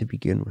here to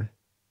begin with.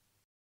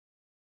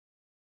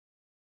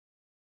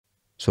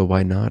 So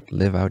why not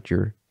live out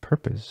your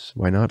purpose?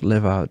 Why not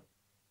live out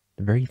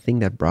the very thing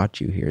that brought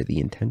you here, the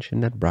intention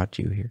that brought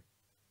you here?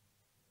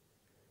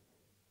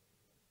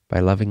 By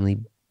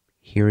lovingly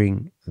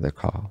hearing the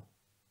call,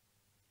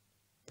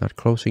 not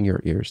closing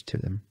your ears to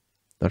them,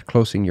 not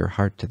closing your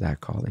heart to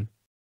that calling,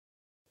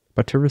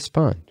 but to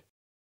respond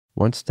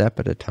one step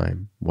at a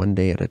time, one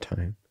day at a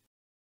time.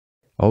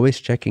 Always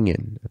checking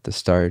in at the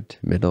start,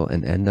 middle,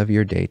 and end of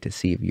your day to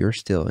see if you're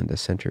still in the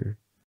center,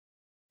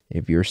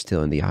 if you're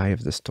still in the eye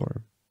of the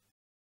storm,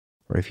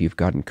 or if you've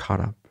gotten caught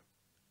up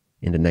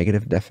in the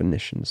negative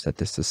definitions that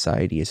this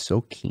society is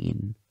so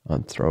keen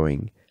on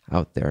throwing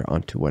out there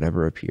onto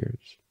whatever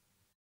appears.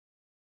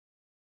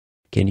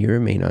 Can you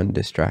remain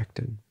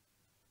undistracted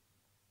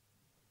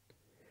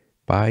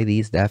by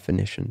these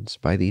definitions,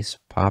 by these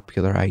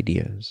popular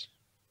ideas?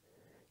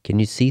 Can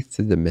you see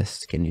through the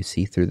mist? Can you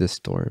see through the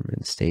storm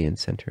and stay in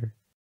center?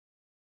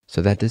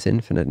 So that this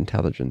infinite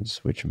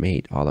intelligence which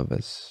made all of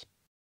us,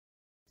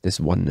 this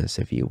oneness,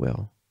 if you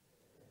will,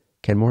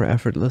 can more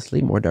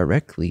effortlessly, more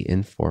directly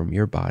inform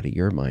your body,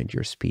 your mind,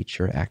 your speech,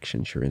 your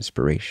actions, your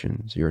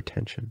inspirations, your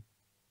attention.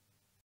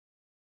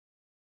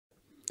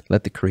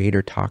 Let the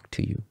Creator talk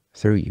to you,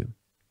 through you.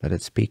 Let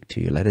it speak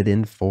to you. Let it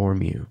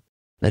inform you.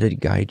 Let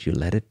it guide you.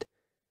 Let it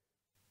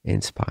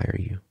inspire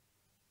you.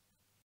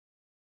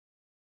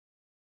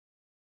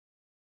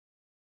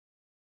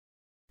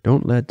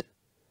 Don't let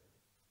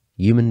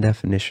human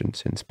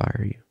definitions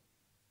inspire you.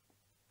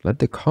 Let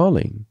the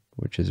calling,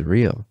 which is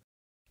real,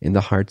 in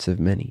the hearts of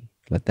many,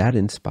 let that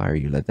inspire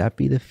you. Let that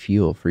be the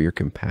fuel for your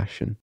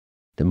compassion,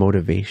 the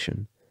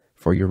motivation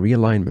for your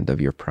realignment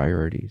of your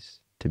priorities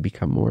to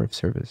become more of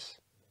service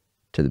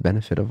to the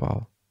benefit of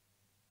all.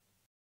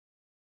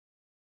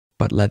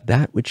 But let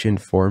that which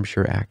informs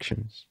your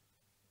actions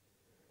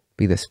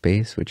be the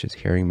space which is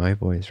hearing my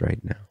voice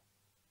right now.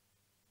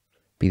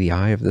 Be the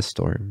eye of the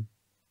storm,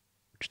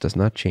 which does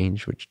not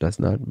change, which does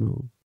not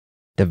move.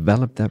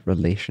 Develop that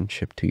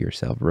relationship to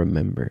yourself.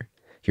 Remember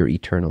your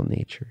eternal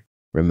nature.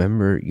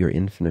 Remember your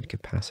infinite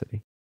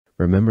capacity.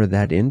 Remember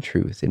that in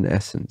truth, in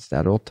essence,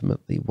 that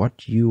ultimately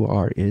what you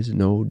are is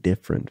no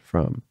different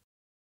from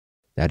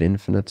that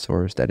infinite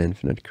source, that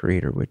infinite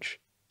creator which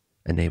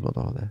enabled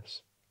all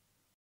this.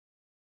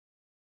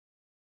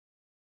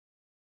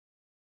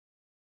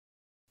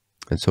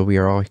 And so we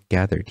are all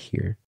gathered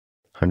here,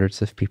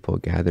 hundreds of people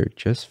gathered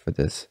just for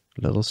this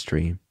little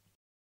stream,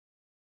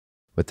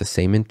 with the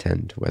same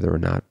intent, whether or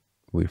not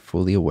we're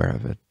fully aware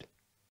of it.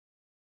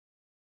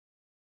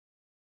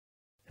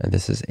 And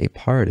this is a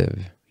part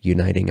of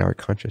uniting our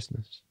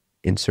consciousness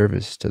in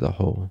service to the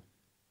whole,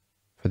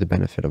 for the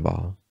benefit of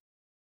all,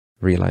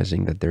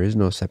 realizing that there is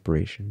no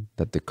separation,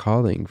 that the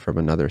calling from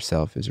another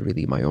self is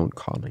really my own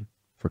calling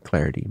for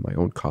clarity, my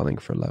own calling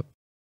for love,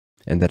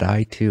 and that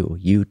I too,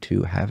 you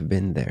too, have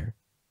been there.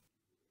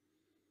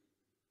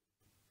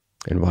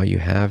 And while you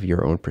have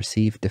your own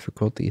perceived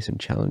difficulties and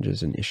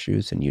challenges and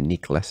issues and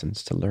unique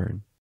lessons to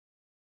learn,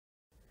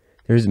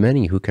 there's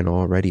many who can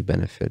already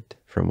benefit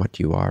from what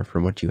you are,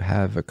 from what you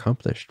have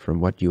accomplished, from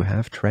what you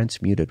have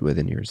transmuted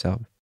within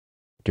yourself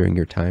during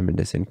your time in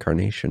this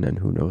incarnation, and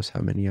who knows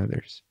how many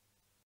others.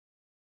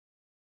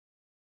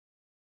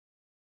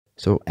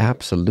 So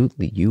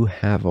absolutely, you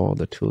have all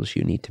the tools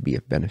you need to be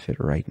of benefit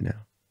right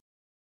now.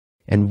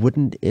 And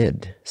wouldn't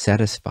it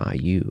satisfy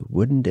you?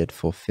 Wouldn't it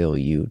fulfill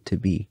you to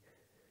be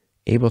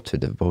able to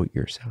devote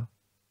yourself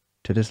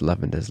to this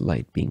love and this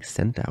light being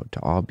sent out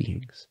to all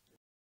beings?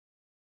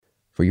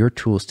 For your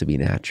tools to be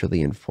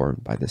naturally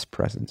informed by this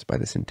presence, by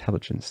this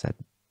intelligence that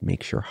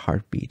makes your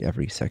heart beat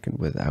every second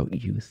without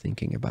you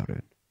thinking about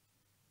it.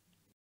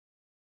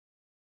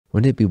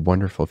 Wouldn't it be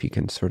wonderful if you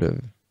can sort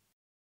of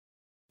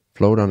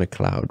float on a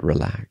cloud,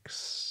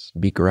 relax,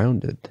 be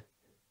grounded,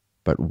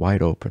 but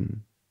wide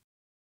open,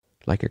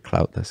 like a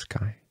cloudless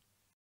sky?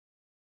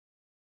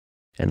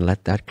 And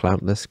let that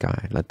cloudless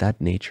sky, let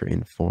that nature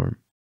inform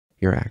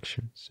your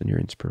actions and your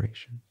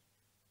inspiration.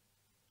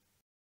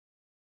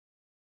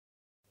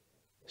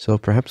 So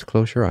perhaps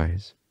close your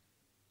eyes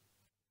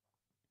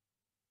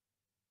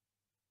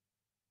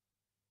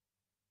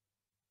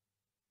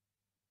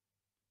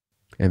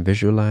and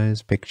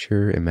visualize,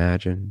 picture,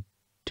 imagine,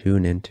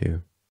 tune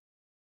into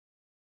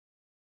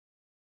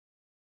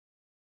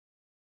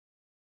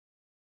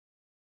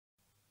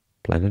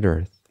planet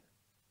Earth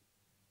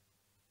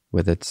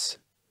with its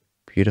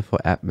beautiful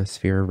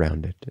atmosphere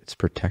around it, its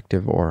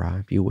protective aura,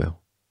 if you will.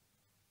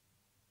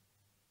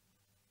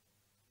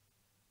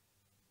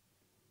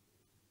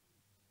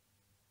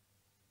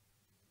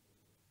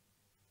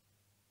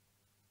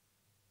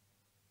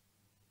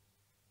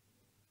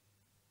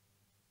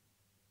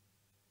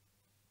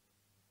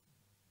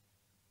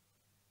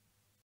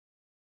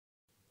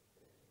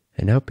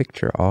 And now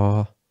picture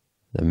all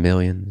the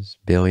millions,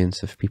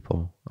 billions of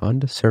people on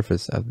the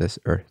surface of this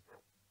earth.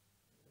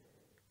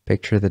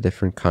 Picture the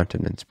different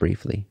continents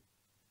briefly.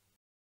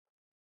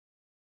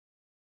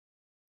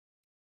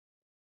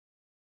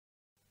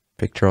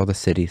 Picture all the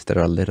cities that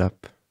are lit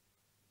up.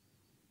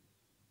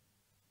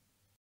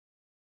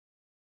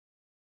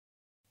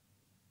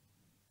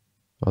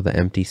 All the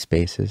empty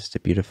spaces, the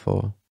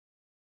beautiful,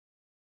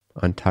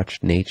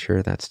 untouched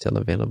nature that's still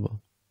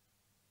available.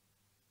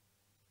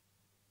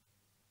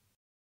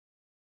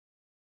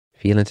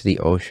 Feel into the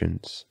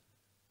oceans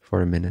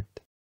for a minute.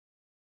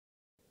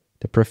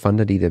 The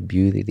profundity, the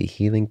beauty, the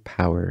healing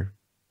power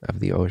of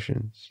the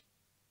oceans.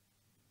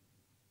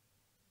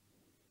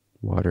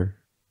 Water.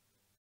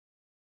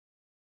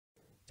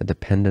 The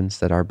dependence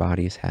that our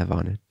bodies have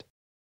on it.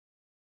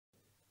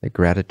 The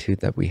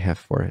gratitude that we have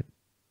for it.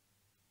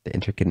 The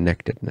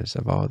interconnectedness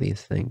of all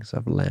these things,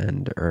 of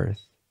land,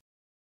 earth,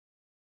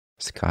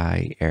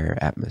 sky, air,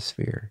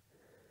 atmosphere,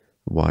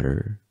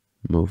 water,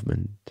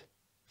 movement,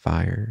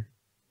 fire.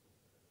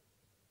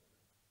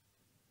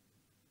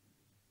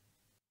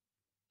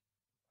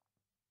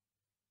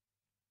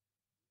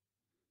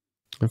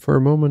 And for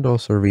a moment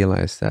also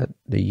realize that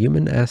the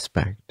human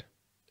aspect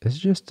is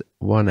just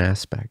one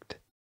aspect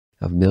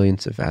of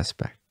millions of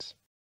aspects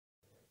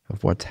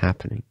of what's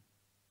happening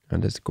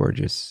on this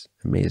gorgeous,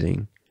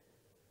 amazing,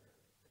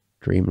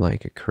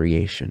 dreamlike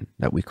creation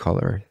that we call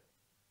Earth.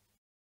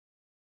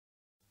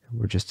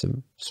 We're just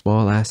a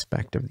small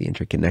aspect of the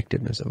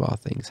interconnectedness of all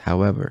things.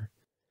 However,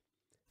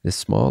 this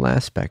small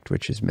aspect,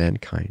 which is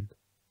mankind,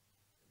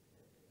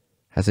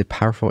 has a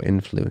powerful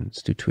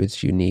influence due to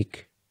its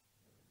unique,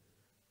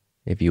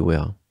 if you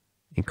will,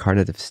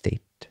 incarnative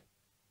state,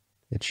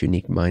 its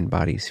unique mind,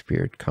 body,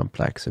 spirit,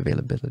 complex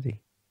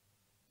availability.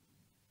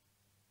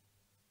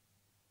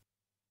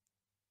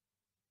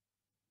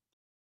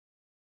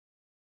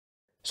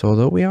 So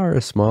although we are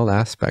a small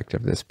aspect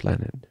of this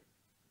planet,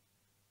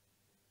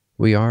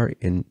 we are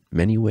in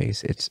many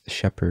ways its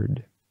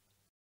shepherd.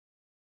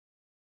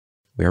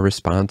 We are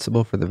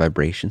responsible for the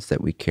vibrations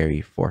that we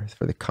carry forth,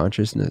 for the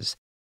consciousness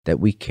that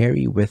we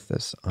carry with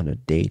us on a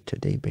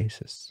day-to-day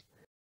basis.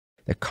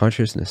 The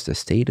consciousness, the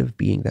state of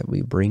being that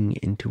we bring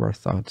into our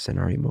thoughts and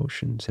our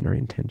emotions and our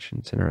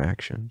intentions and our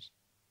actions.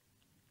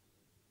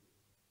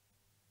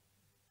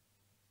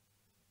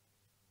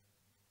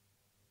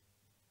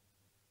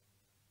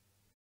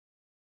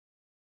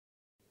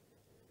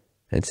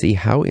 And see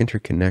how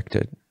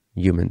interconnected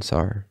humans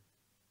are.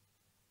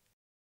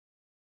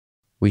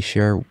 We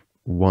share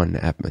one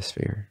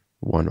atmosphere,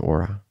 one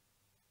aura,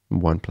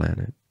 one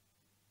planet.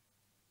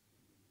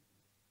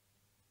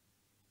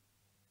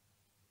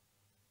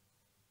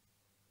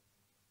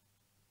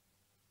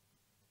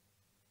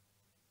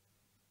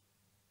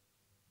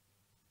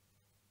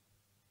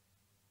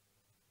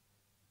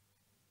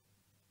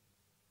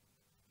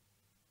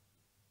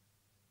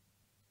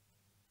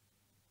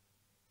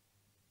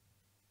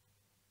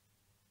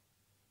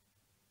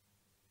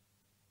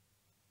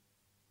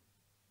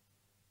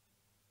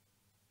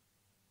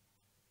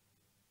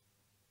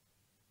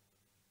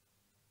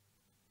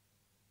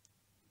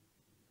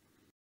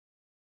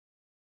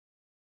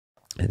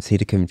 And see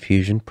the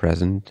confusion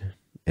present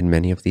in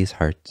many of these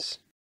hearts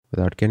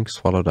without getting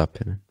swallowed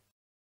up in it.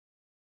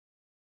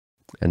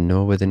 And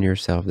know within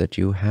yourself that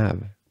you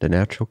have the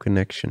natural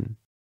connection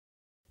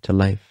to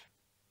life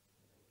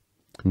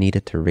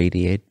needed to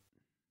radiate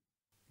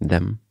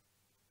them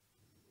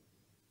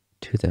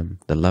to them,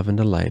 the love and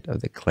the light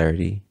of the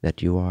clarity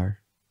that you are.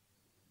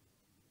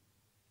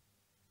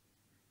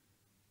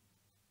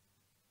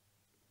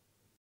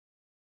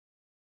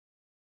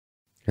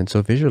 And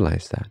so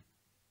visualize that.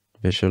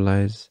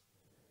 Visualize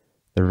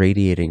the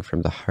radiating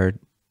from the heart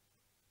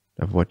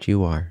of what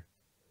you are.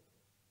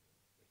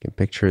 You can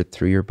picture it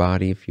through your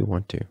body if you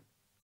want to.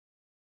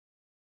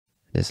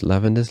 This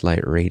love and this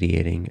light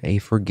radiating a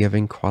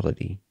forgiving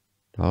quality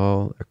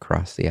all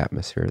across the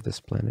atmosphere of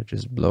this planet.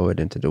 Just blow it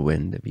into the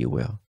wind, if you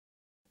will,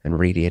 and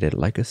radiate it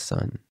like a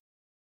sun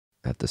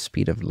at the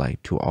speed of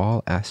light to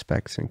all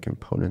aspects and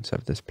components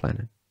of this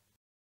planet.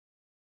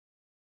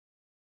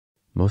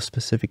 Most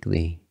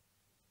specifically,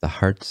 the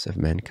hearts of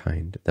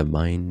mankind, the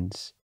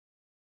minds,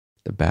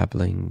 the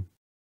babbling,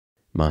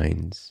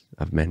 minds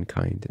of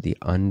mankind, the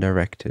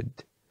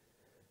undirected,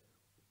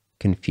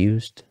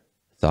 confused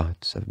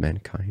thoughts of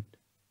mankind,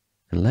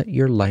 and let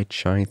your light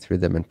shine through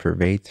them and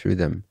pervade through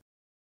them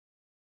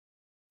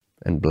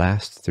and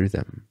blast through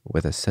them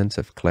with a sense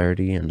of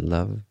clarity and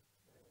love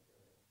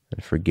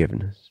and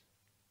forgiveness,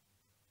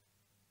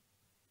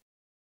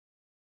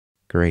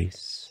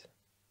 grace,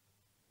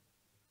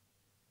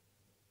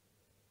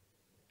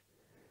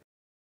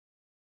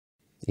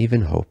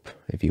 even hope,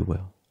 if you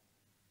will.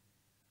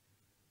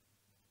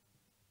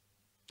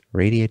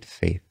 Radiate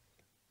faith,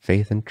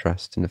 faith and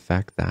trust in the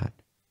fact that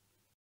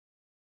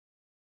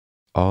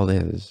all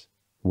is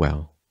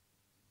well,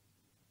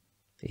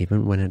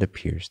 even when it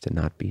appears to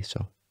not be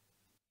so.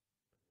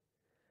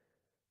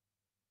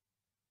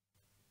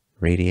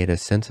 Radiate a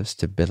sense of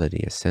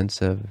stability, a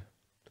sense of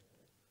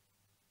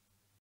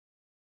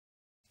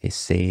a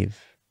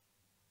safe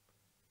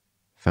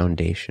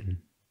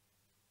foundation.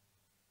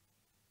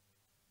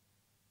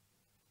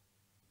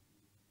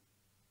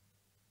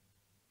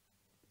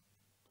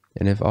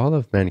 And if all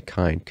of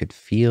mankind could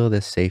feel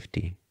this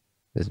safety,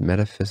 this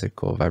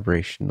metaphysical,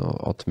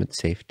 vibrational, ultimate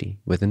safety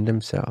within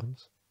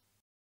themselves,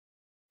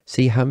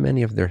 see how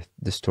many of their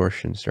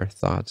distortions, their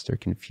thoughts, their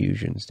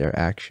confusions, their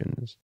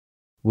actions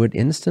would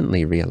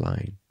instantly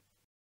realign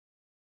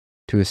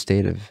to a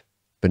state of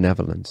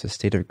benevolence, a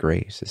state of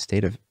grace, a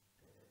state of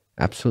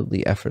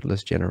absolutely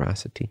effortless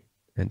generosity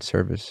and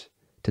service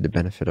to the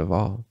benefit of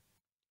all.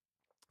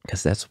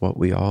 Because that's what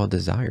we all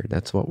desire.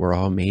 That's what we're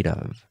all made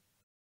of.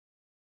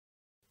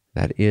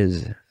 That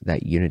is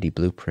that unity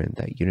blueprint,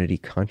 that unity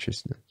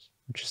consciousness,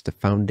 which is the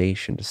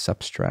foundation, the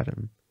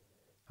substratum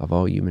of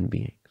all human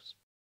beings.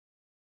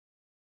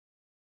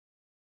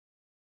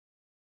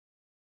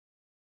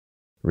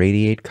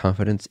 Radiate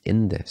confidence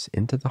in this,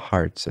 into the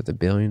hearts of the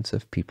billions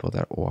of people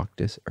that walk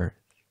this earth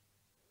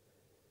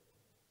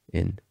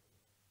in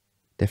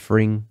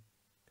differing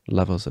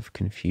levels of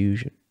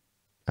confusion,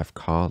 of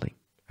calling,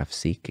 of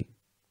seeking.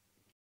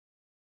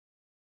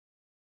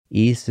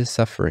 Ease the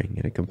suffering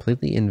in a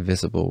completely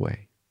invisible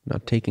way,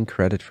 not taking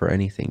credit for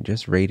anything,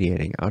 just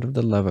radiating out of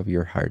the love of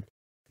your heart,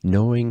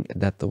 knowing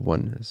that the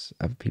oneness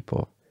of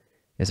people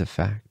is a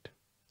fact,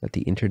 that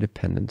the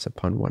interdependence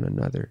upon one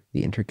another,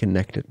 the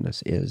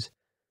interconnectedness is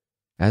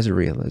as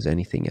real as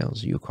anything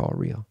else you call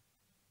real.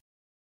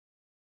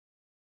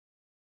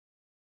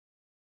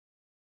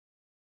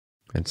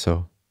 And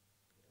so,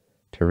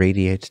 to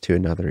radiate to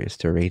another is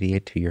to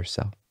radiate to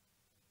yourself.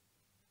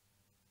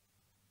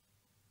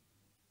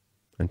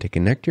 And to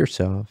connect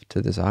yourself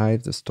to this eye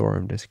of the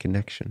storm, this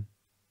connection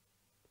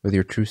with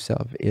your true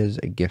self is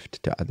a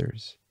gift to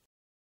others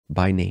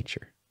by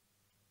nature,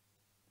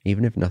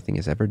 even if nothing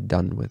is ever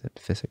done with it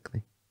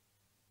physically.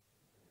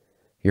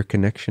 Your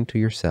connection to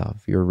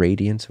yourself, your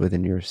radiance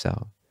within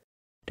yourself,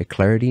 the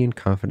clarity and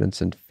confidence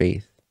and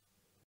faith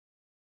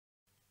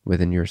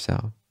within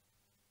yourself,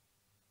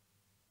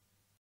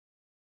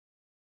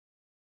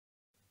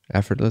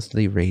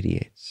 effortlessly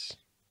radiates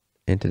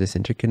into this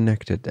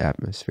interconnected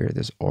atmosphere,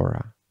 this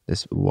aura,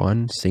 this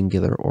one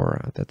singular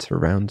aura that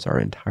surrounds our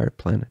entire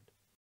planet.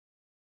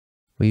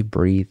 We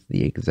breathe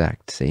the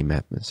exact same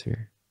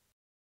atmosphere.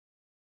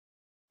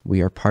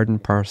 We are part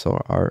and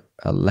parcel. Our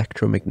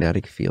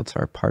electromagnetic fields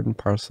are part and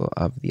parcel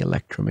of the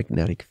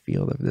electromagnetic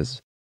field of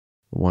this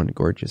one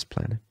gorgeous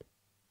planet.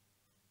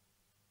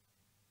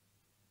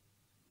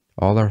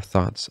 All our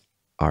thoughts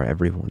are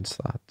everyone's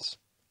thoughts.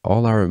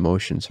 All our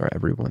emotions are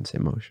everyone's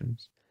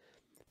emotions.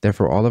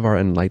 Therefore, all of our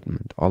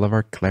enlightenment, all of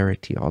our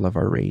clarity, all of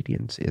our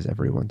radiance is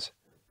everyone's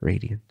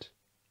radiance.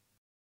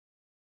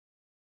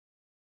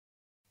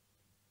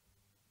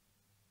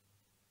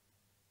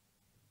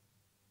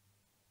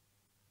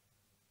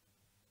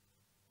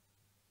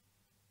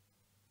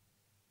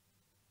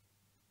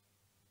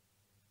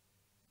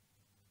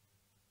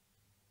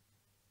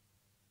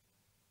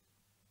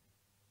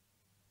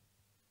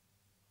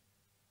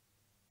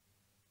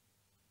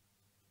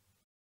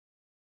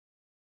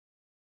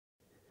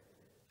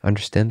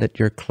 Understand that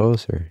you're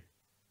closer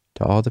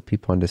to all the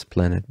people on this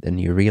planet than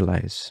you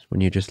realize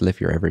when you just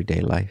live your everyday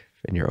life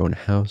in your own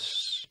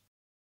house,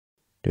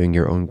 doing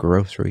your own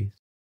groceries,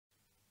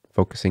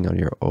 focusing on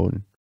your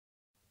own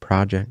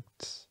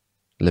projects,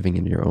 living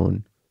in your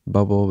own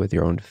bubble with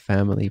your own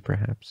family,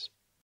 perhaps.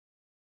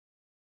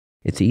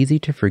 It's easy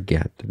to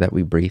forget that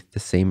we breathe the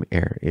same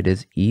air. It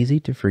is easy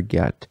to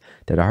forget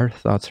that our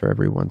thoughts are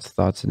everyone's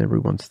thoughts and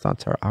everyone's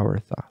thoughts are our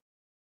thoughts.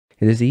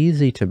 It is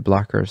easy to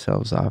block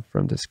ourselves off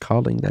from this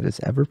calling that is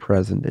ever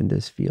present in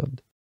this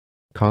field,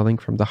 calling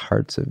from the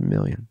hearts of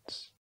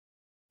millions,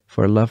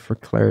 for love, for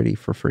clarity,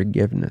 for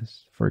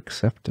forgiveness, for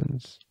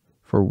acceptance,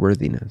 for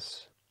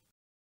worthiness,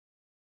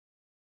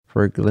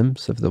 for a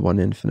glimpse of the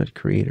one infinite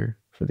creator,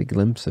 for the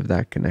glimpse of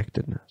that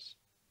connectedness.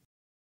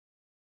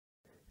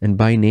 And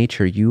by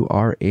nature, you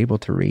are able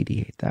to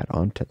radiate that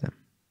onto them.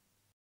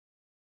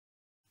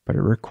 But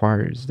it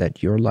requires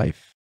that your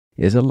life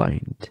is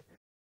aligned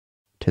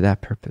to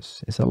that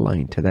purpose, is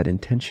aligned to that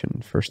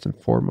intention, first and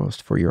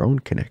foremost, for your own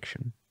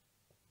connection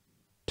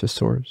to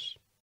Source,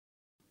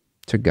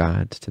 to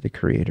God, to the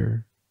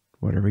Creator,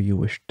 whatever you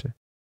wish to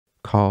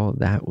call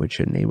that which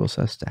enables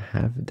us to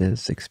have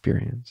this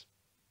experience.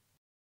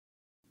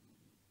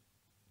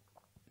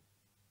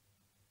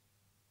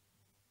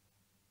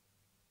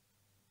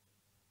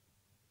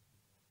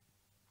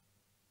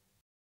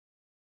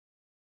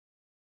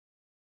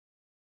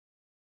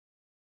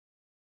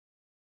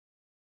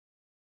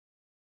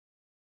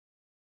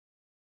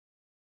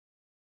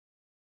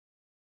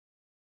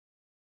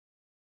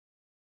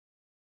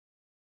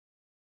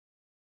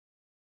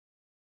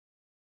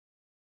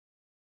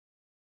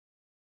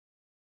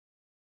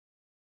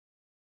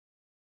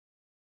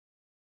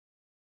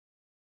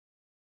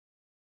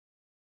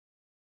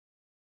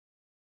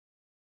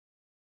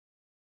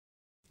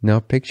 Now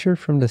picture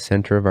from the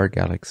center of our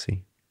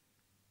galaxy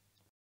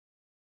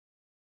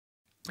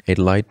a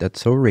light that's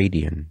so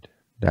radiant,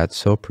 that's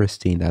so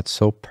pristine, that's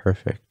so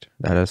perfect,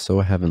 that is so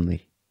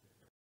heavenly,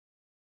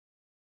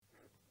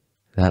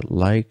 that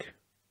like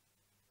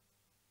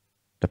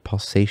the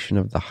pulsation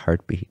of the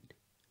heartbeat,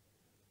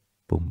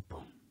 boom,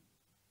 boom,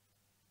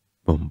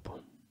 boom,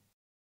 boom,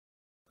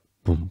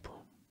 boom,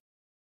 boom,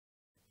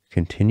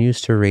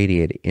 continues to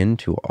radiate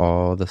into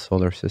all the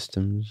solar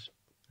systems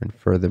and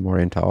furthermore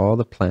into all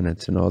the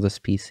planets and all the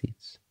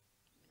species.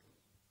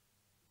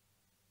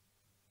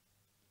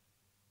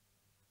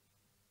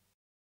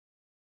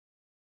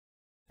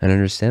 And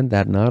understand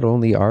that not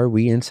only are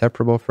we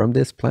inseparable from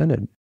this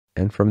planet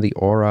and from the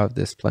aura of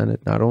this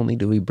planet, not only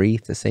do we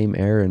breathe the same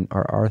air and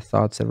are our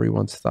thoughts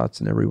everyone's thoughts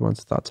and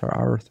everyone's thoughts are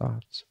our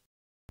thoughts.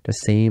 The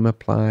same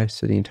applies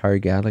to the entire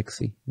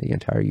galaxy, the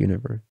entire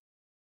universe.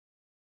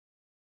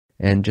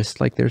 And just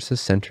like there's a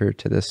center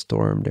to this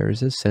storm, there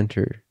is a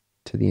center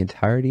to the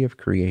entirety of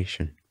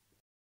creation.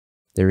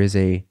 There is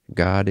a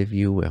God, if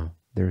you will.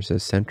 There's a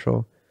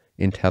central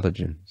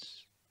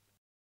intelligence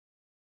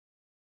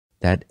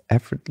that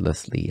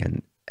effortlessly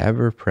and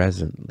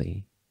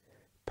ever-presently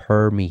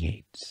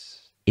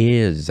permeates,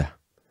 is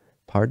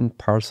part and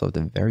parcel of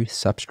the very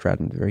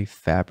substratum, the very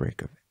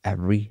fabric of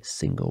every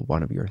single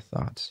one of your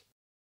thoughts.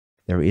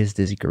 There is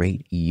this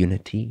great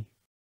unity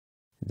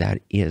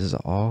that is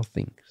all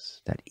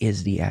things, that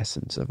is the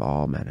essence of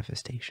all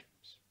manifestations,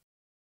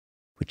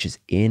 which is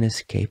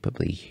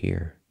inescapably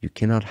here. You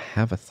cannot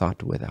have a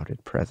thought without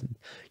it present.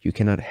 You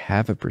cannot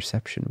have a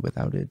perception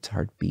without its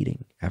heart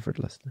beating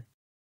effortlessly.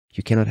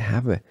 You cannot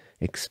have an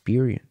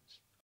experience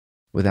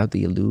without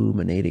the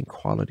illuminating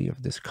quality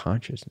of this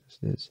consciousness,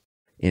 this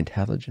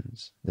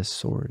intelligence, this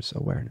source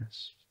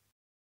awareness.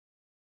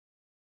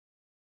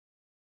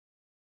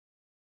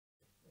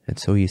 And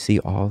so you see,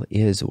 all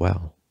is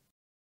well.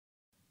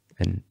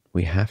 And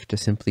we have to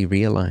simply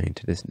realign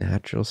to this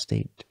natural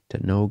state,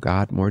 to know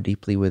God more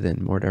deeply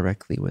within, more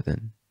directly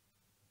within.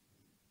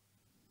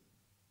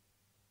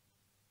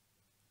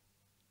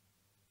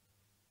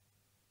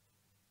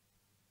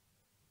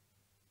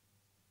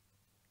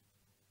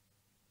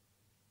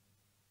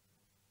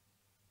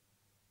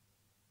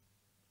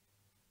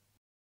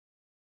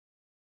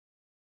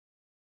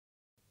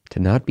 To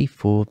not be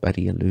fooled by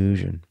the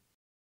illusion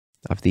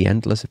of the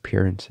endless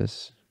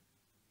appearances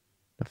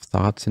of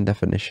thoughts and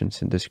definitions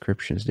and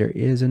descriptions. There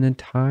is an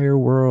entire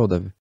world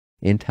of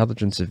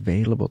intelligence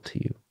available to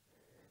you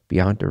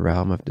beyond the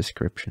realm of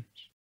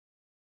descriptions,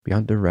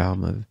 beyond the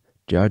realm of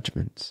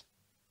judgments.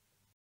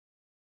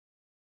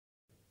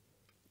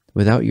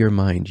 Without your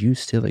mind, you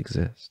still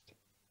exist.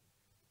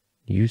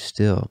 You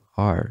still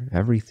are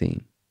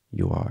everything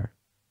you are.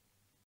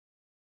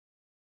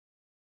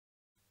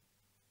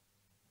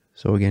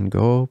 So again,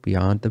 go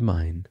beyond the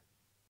mind.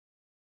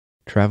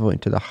 Travel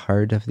into the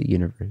heart of the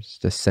universe,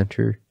 the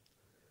center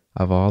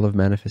of all of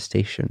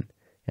manifestation,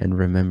 and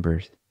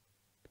remember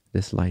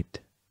this light.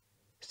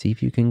 See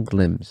if you can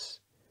glimpse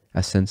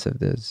a sense of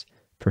this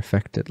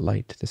perfected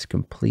light, this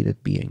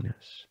completed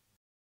beingness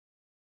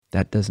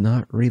that does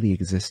not really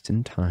exist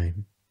in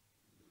time,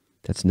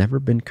 that's never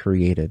been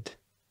created,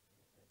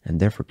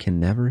 and therefore can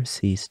never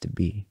cease to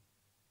be.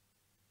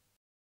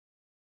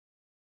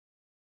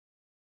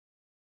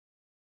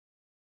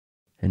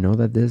 And know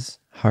that this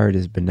heart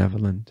is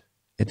benevolent.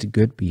 It's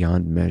good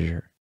beyond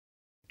measure.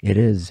 It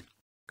is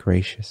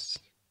gracious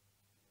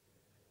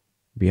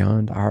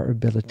beyond our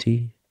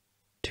ability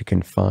to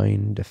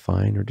confine,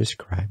 define, or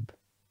describe.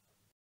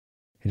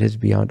 It is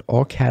beyond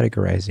all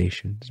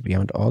categorizations,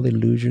 beyond all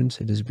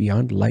illusions. It is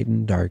beyond light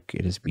and dark.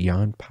 It is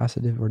beyond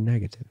positive or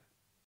negative.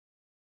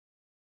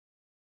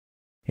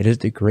 It is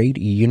the great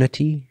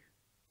unity,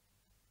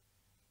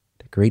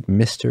 the great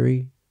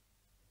mystery,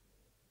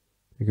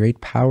 the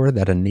great power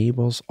that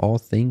enables all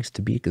things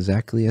to be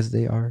exactly as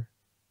they are.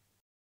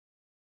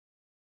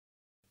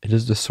 It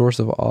is the source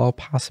of all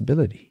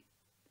possibility.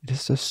 It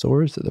is the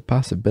source of the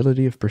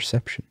possibility of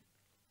perception.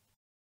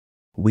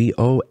 We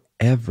owe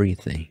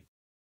everything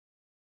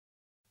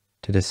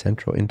to the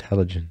central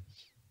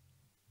intelligence,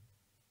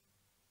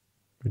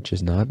 which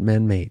is not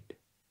man-made.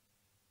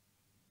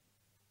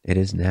 It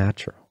is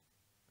natural.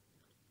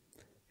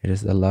 It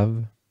is the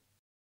love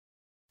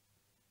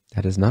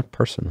that is not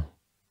personal.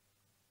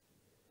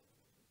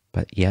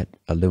 but yet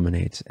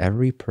illuminates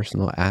every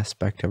personal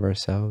aspect of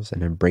ourselves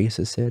and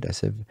embraces it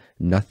as if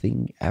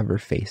nothing ever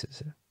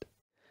faces it.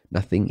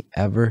 Nothing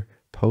ever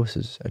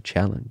poses a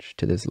challenge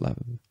to this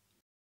love.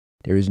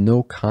 There is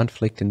no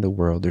conflict in the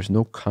world. There's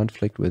no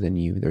conflict within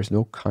you. There's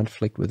no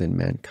conflict within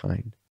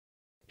mankind.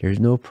 There's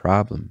no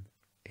problem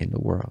in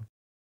the world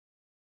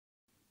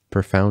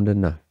profound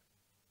enough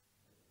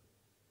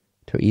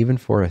to even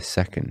for a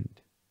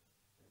second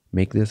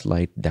make this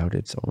light doubt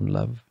its own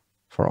love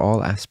for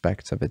all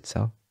aspects of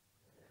itself,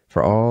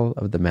 for all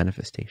of the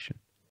manifestation.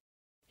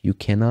 You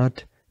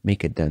cannot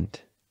make a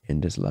dent in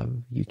this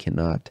love. You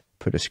cannot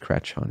put a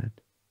scratch on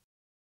it.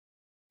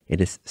 It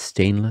is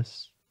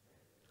stainless.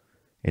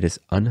 It is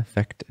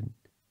unaffected.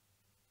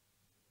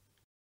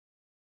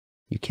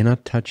 You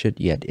cannot touch it,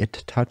 yet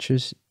it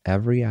touches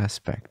every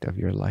aspect of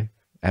your life,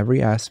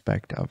 every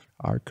aspect of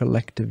our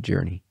collective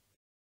journey.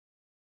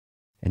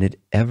 And it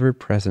ever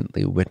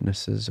presently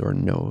witnesses or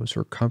knows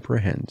or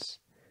comprehends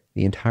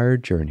the entire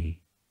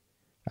journey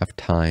of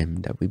time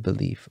that we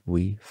believe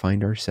we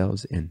find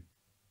ourselves in.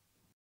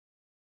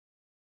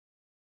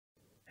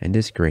 And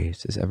this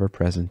grace is ever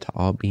present to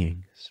all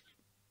beings,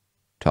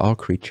 to all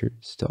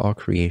creatures, to all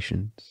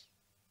creations.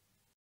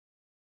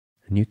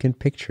 And you can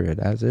picture it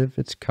as if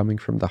it's coming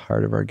from the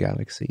heart of our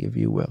galaxy, if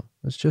you will.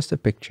 It's just a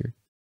picture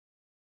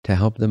to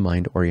help the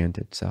mind orient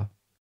itself.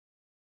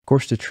 Of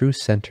course, the true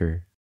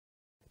center,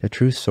 the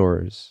true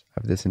source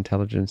of this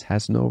intelligence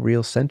has no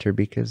real center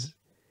because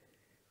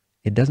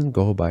it doesn't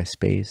go by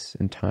space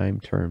and time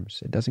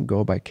terms. It doesn't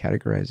go by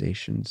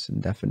categorizations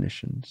and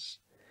definitions.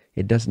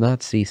 It does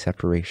not see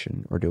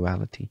separation or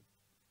duality.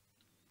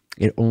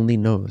 It only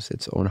knows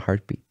its own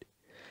heartbeat.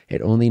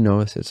 It only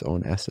knows its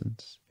own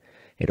essence.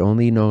 It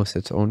only knows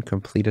its own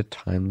completed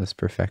timeless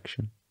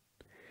perfection.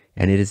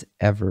 And it is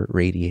ever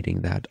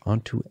radiating that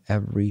onto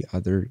every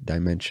other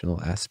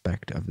dimensional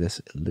aspect of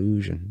this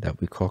illusion that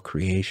we call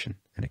creation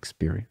and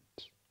experience.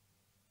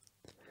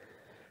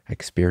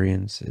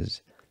 Experience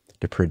is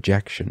the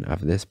projection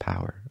of this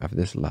power, of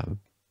this love.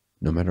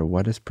 No matter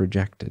what is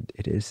projected,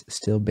 it is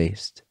still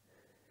based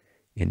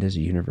in this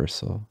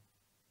universal,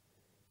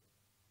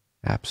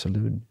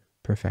 absolute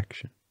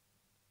perfection.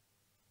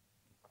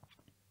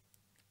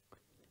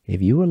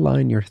 If you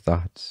align your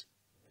thoughts,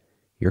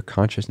 your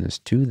consciousness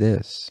to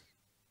this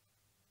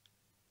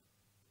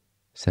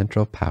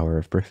central power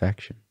of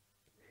perfection,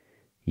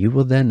 you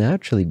will then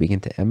naturally begin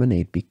to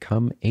emanate,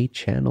 become a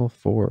channel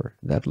for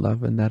that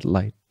love and that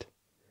light.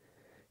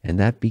 And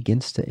that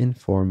begins to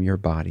inform your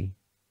body,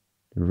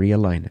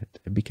 realign it.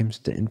 It begins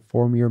to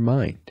inform your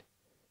mind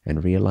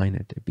and realign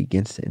it. It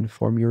begins to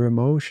inform your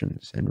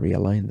emotions and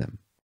realign them.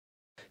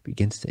 It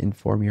begins to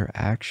inform your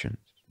actions,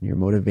 your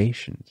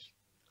motivations,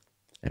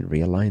 and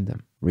realign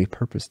them,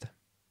 repurpose them.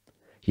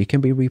 You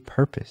can be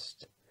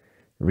repurposed,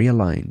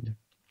 realigned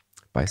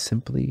by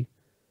simply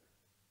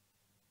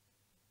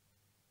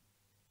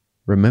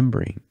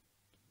remembering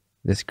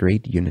this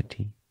great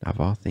unity of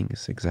all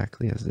things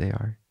exactly as they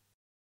are.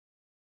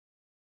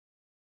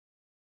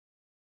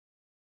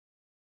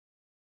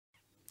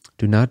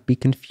 Do not be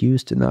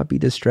confused, do not be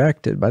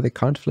distracted by the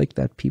conflict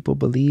that people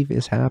believe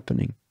is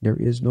happening. There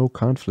is no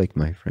conflict,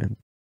 my friend.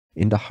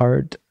 In the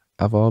heart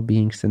of all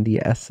beings, in the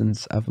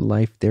essence of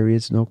life, there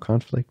is no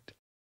conflict.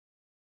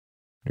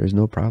 There is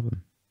no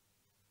problem.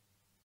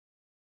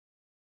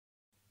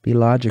 Be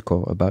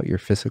logical about your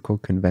physical,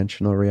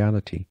 conventional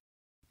reality.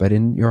 But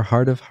in your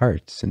heart of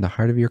hearts, in the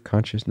heart of your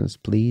consciousness,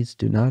 please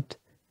do not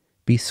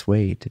be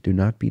swayed, do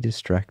not be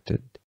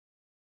distracted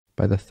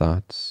by the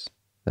thoughts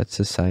that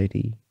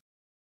society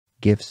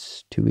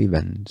gives to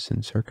events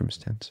and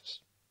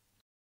circumstances.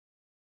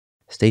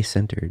 Stay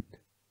centered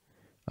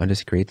on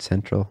this great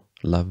central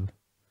love,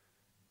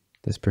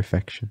 this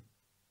perfection,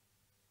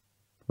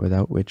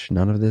 without which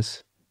none of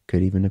this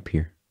could even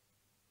appear.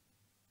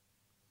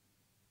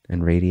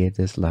 And radiate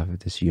this love,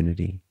 this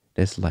unity,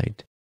 this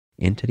light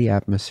into the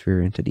atmosphere,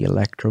 into the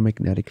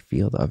electromagnetic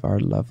field of our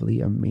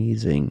lovely,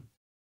 amazing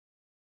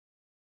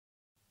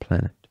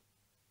planet.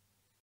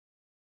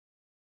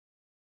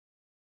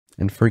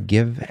 And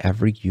forgive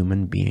every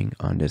human being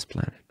on this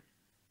planet.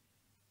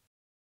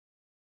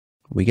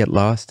 We get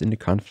lost in the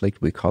conflict.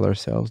 We call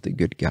ourselves the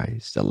good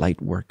guys, the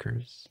light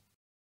workers.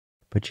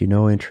 But you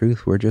know, in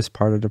truth, we're just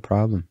part of the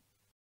problem.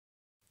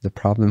 The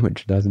problem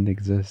which doesn't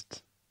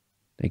exist.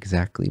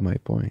 Exactly my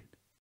point.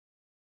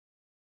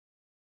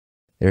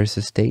 There is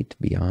a state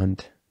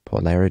beyond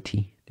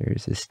polarity. There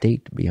is a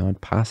state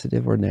beyond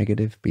positive or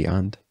negative,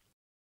 beyond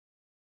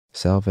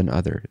self and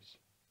others.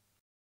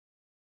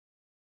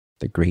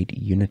 The great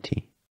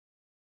unity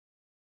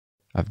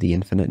of the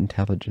infinite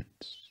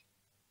intelligence.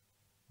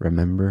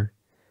 Remember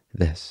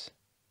this.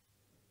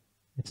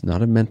 It's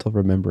not a mental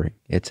remembering.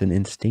 It's an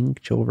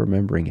instinctual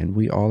remembering, and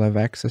we all have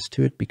access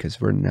to it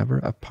because we're never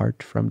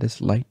apart from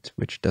this light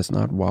which does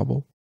not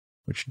wobble,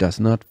 which does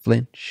not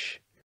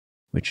flinch,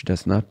 which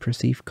does not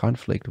perceive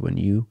conflict when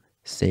you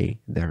say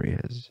there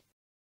is,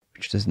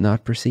 which does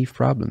not perceive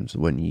problems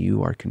when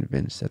you are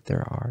convinced that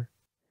there are,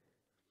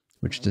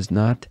 which does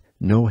not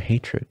know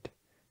hatred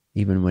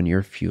even when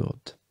you're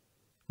fueled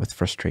with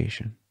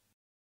frustration.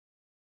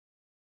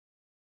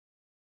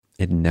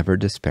 It never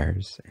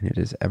despairs, and it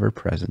is ever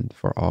present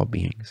for all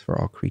beings,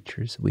 for all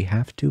creatures. We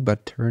have to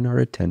but turn our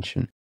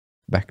attention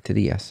back to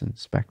the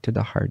essence, back to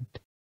the heart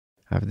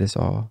of this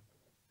all,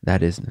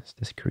 that isness,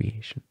 this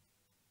creation.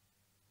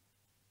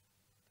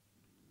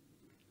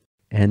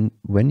 And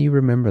when you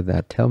remember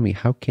that, tell me,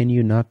 how can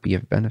you not be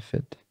of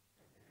benefit?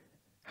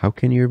 How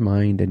can your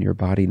mind and your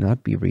body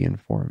not be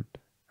reinformed?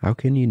 How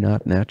can you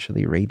not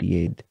naturally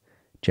radiate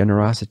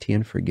generosity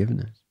and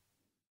forgiveness?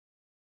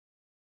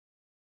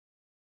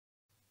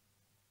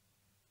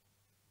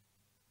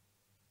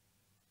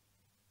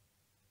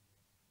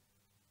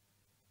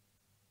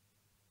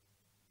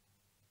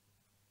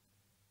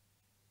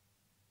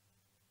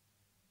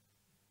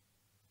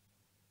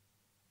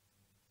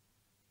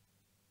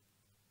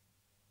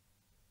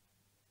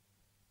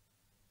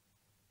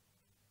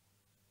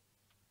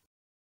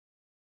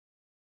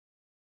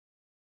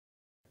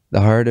 The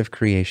heart of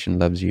creation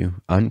loves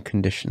you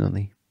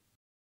unconditionally,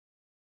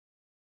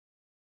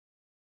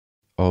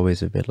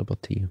 always available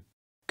to you.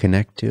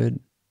 Connect to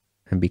it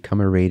and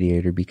become a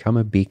radiator, become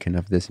a beacon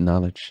of this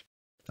knowledge,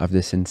 of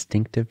this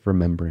instinctive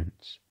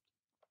remembrance,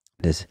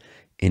 this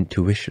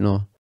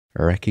intuitional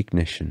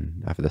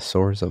recognition of the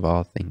source of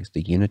all things,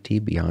 the unity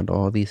beyond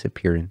all these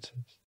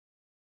appearances.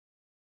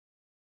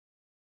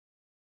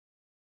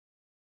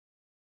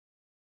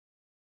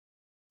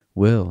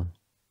 Will,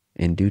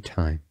 in due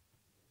time,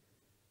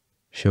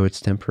 show its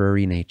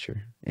temporary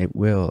nature. It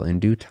will, in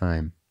due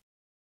time,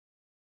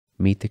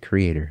 meet the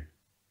Creator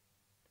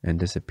and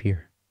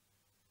disappear.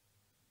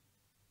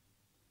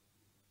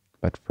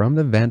 But from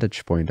the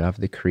vantage point of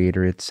the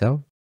Creator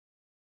itself,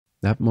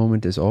 that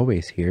moment is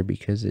always here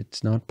because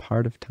it's not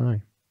part of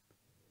time.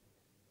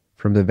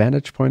 From the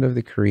vantage point of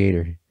the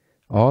Creator,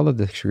 all of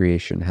the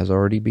creation has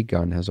already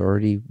begun, has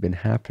already been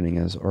happening,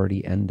 has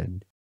already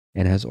ended,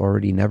 and has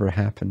already never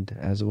happened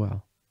as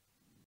well.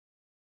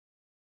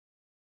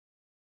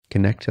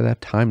 Connect to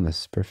that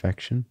timeless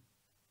perfection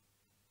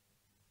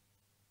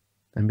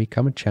and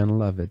become a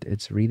channel of it.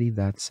 It's really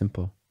that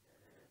simple.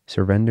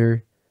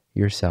 Surrender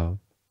yourself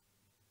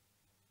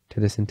to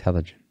this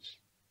intelligence.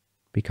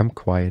 Become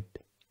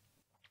quiet.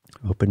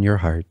 Open your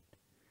heart.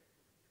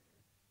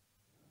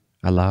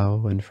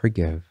 Allow and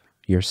forgive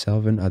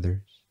yourself and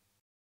others.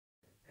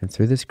 And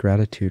through this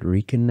gratitude,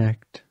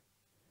 reconnect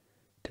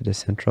to the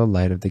central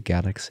light of the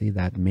galaxy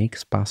that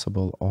makes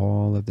possible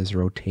all of this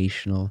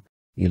rotational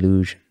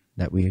illusion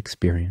that we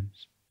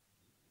experience.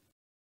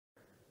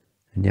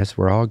 And yes,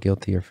 we're all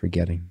guilty of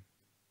forgetting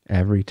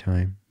every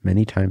time,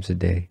 many times a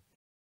day.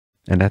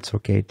 And that's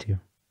okay too.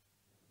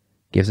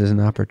 Gives us an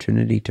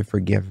opportunity to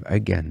forgive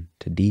again,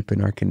 to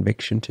deepen our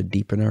conviction, to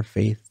deepen our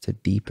faith, to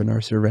deepen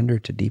our surrender,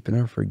 to deepen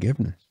our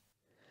forgiveness.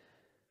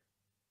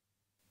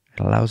 It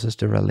allows us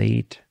to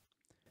relate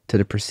to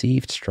the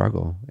perceived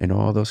struggle in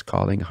all those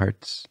calling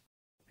hearts,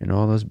 in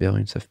all those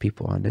billions of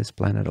people on this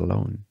planet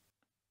alone.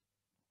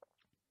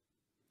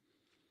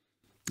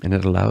 And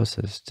it allows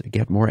us to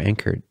get more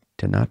anchored,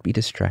 to not be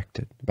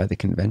distracted by the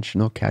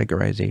conventional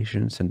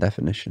categorizations and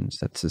definitions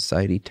that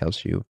society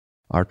tells you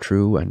are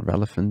true and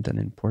relevant and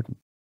important.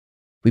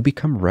 We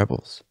become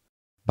rebels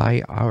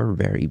by our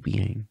very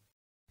being,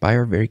 by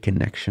our very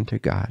connection to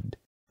God.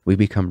 We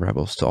become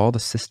rebels to all the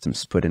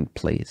systems put in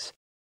place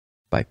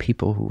by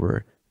people who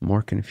were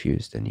more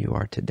confused than you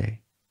are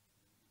today.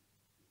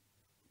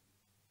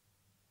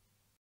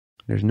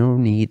 There's no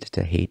need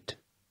to hate,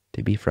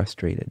 to be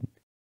frustrated.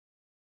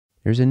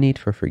 There's a need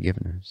for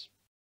forgiveness,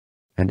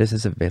 and this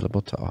is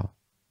available to all.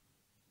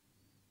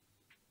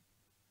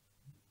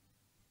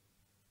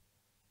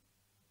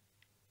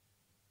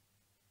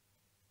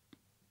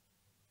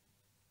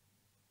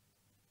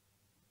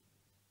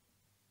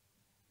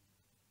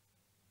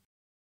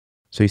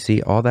 So you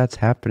see, all that's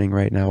happening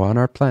right now on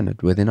our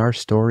planet, within our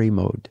story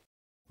mode,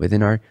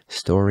 within our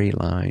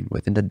storyline,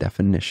 within the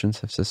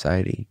definitions of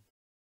society,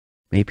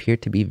 may appear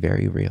to be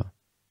very real.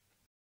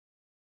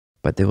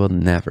 But they will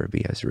never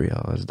be as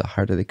real as the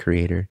heart of the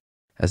Creator,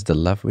 as the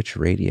love which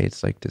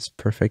radiates like this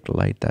perfect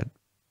light that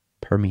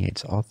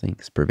permeates all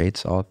things,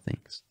 pervades all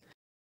things,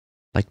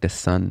 like the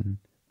sun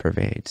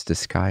pervades the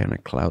sky on a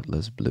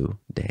cloudless blue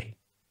day.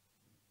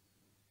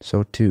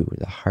 So too,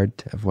 the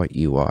heart of what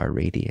you are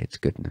radiates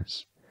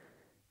goodness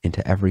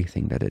into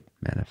everything that it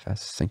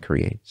manifests and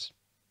creates.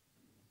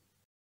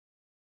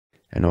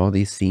 And all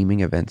these seeming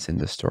events in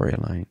the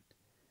storyline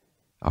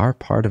are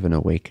part of an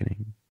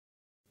awakening,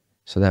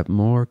 so that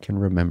more can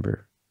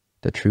remember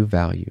the true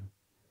value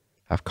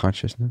of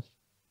consciousness,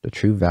 the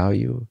true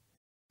value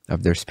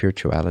of their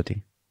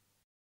spirituality,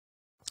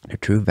 the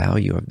true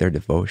value of their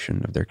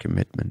devotion, of their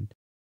commitment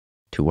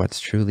to what's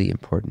truly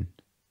important.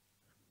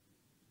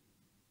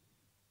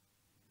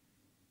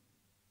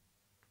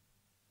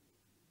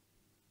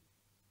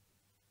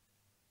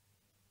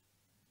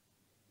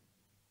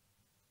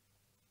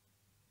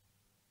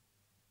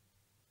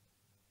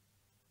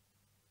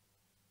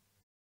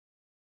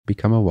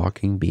 Become a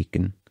walking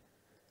beacon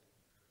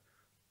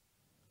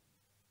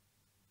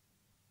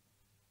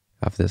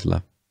of this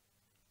love.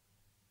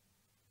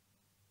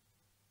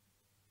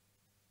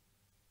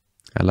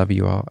 I love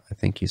you all. I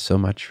thank you so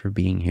much for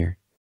being here.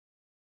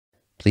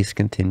 Please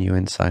continue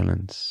in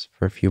silence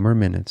for a few more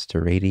minutes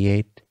to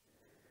radiate,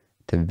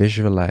 to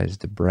visualize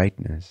the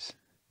brightness,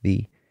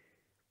 the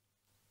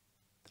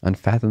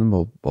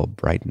unfathomable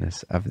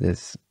brightness of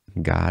this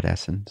God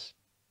essence,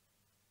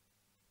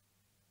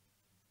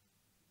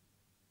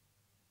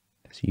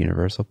 this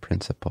universal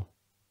principle,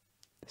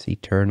 this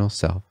eternal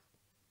self.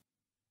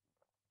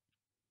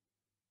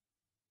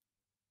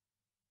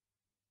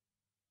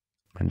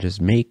 And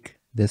just make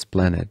this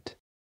planet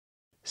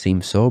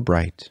seem so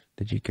bright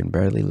that you can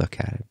barely look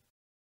at it.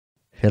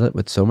 Fill it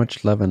with so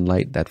much love and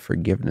light that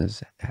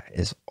forgiveness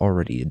is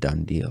already a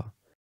done deal.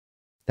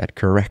 That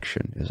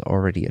correction is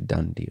already a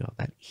done deal.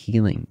 That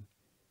healing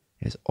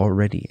is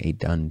already a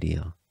done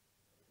deal.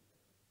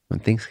 When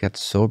things get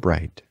so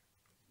bright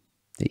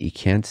that you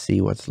can't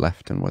see what's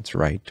left and what's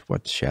right,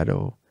 what's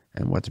shadow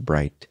and what's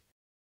bright,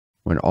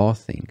 when all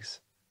things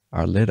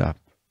are lit up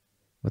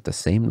with the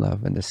same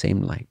love and the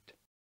same light,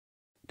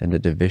 then the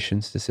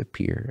divisions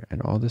disappear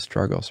and all the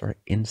struggles are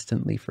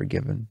instantly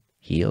forgiven,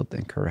 healed,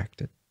 and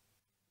corrected.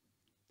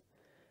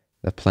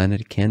 The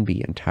planet can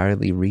be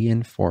entirely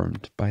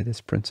reinformed by this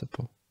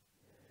principle,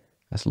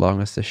 as long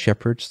as the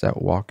shepherds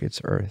that walk its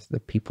earth, the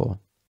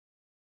people,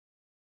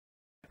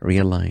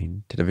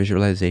 realign to the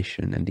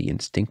visualization and the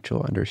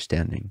instinctual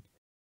understanding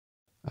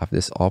of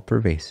this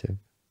all-pervasive,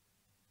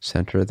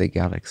 center of the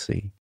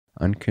galaxy,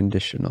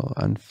 unconditional,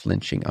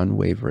 unflinching,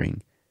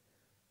 unwavering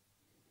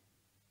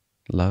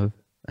love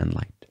and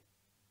light.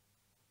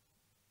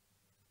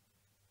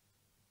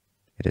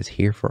 It is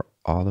here for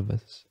all of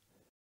us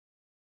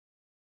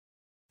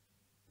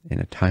in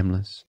a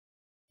timeless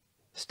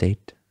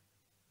state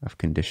of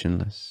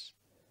conditionless,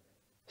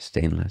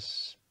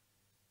 stainless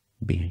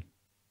being.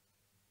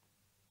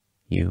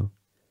 You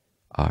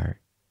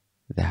are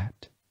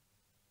that.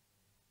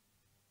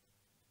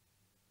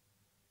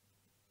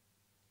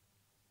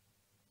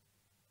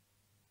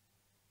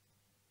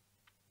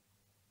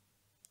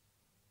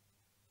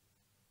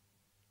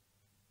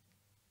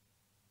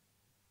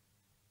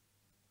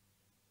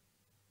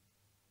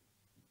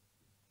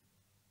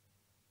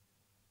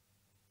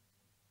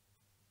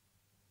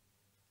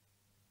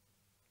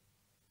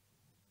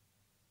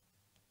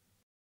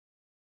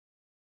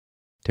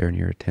 Turn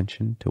your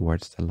attention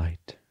towards the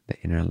light, the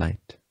inner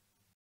light.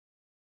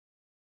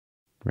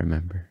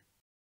 Remember,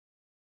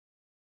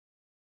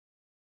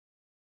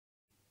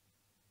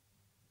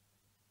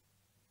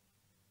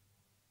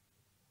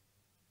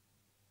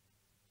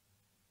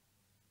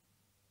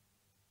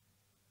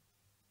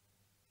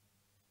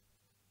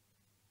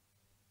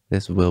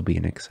 this will be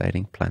an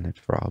exciting planet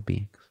for all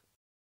beings.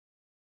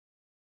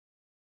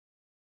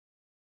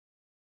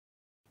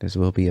 This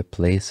will be a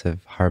place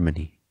of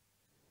harmony,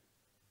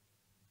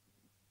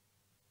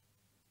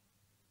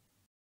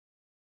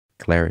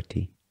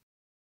 clarity,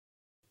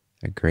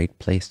 a great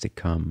place to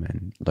come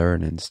and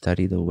learn and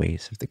study the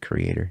ways of the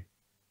Creator,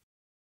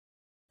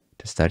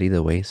 to study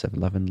the ways of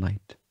love and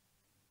light.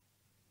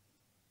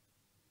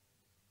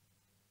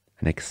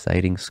 An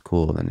exciting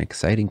school, an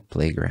exciting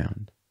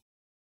playground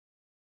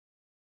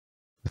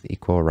with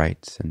equal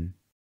rights and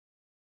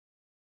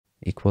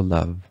equal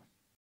love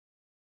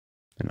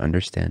and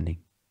understanding,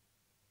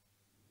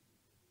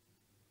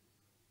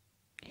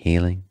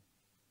 healing,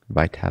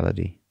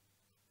 vitality,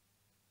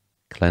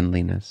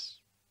 cleanliness,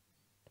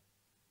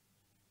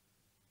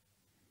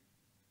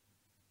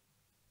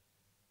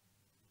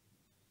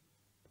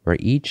 where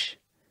each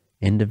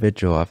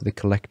individual of the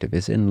collective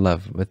is in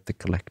love with the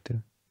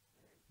collective.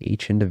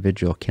 Each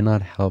individual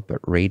cannot help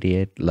but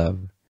radiate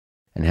love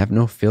and have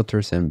no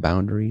filters and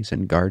boundaries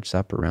and guards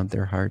up around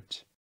their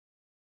hearts,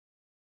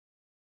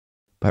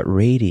 but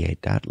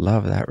radiate that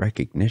love, that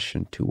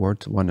recognition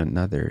towards one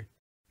another,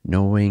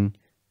 knowing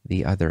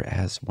the other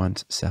as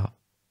one's self,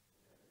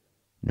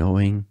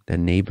 knowing the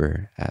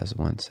neighbor as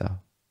oneself.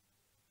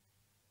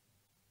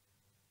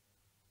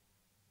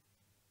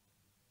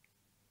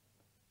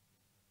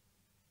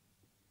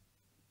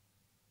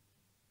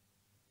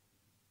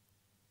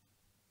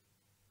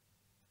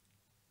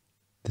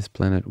 This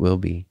planet will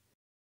be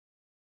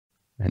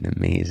an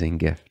amazing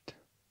gift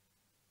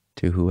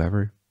to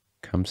whoever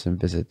comes and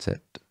visits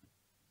it.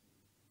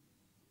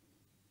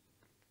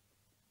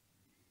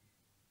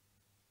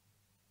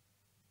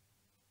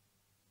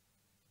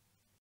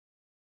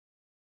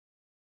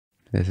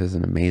 This is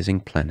an amazing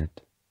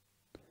planet.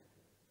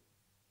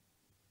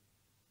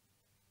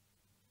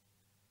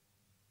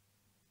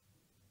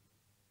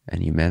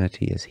 And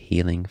humanity is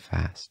healing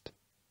fast.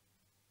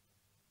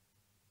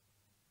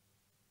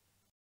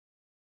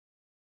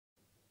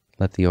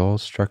 Let the old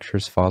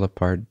structures fall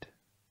apart.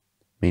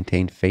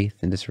 Maintain faith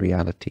in this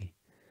reality,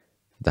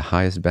 the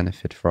highest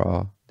benefit for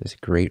all, this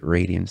great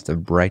radiance, the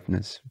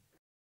brightness,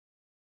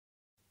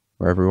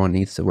 where everyone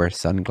needs to wear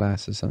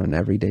sunglasses on an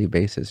everyday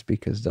basis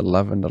because the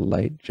love and the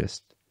light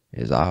just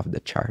is off the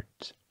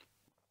charts.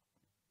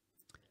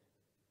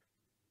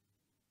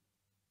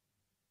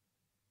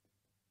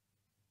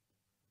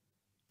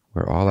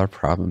 Where all our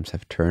problems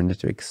have turned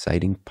into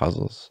exciting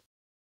puzzles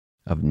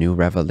of new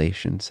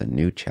revelations and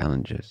new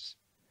challenges,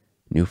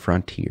 new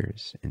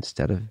frontiers.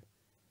 Instead of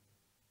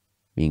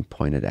being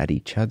pointed at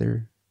each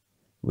other,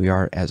 we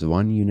are as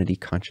one unity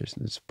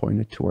consciousness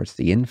pointed towards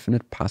the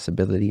infinite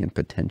possibility and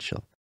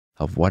potential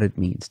of what it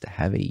means to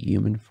have a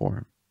human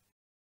form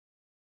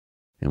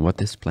and what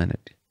this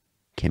planet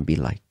can be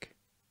like.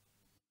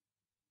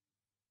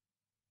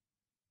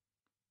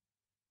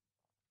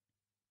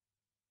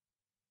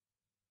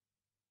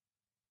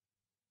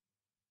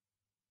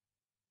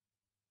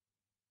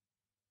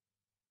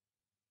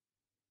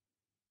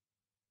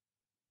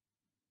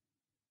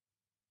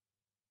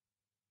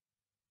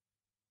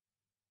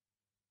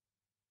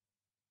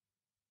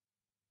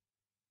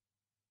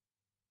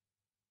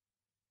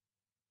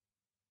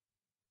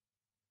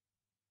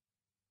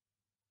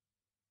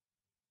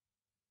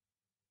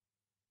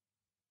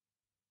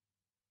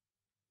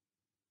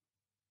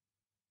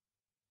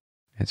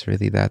 It's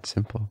really that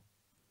simple.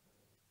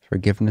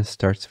 Forgiveness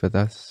starts with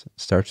us,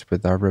 starts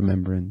with our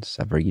remembrance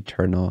of our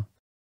eternal,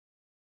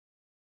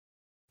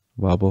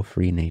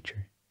 wobble-free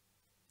nature.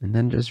 And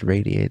then just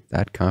radiate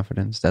that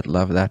confidence, that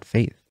love, that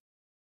faith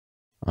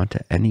onto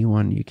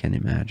anyone you can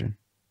imagine.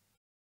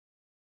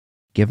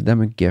 Give them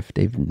a gift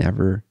they've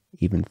never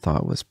even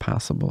thought was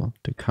possible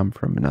to come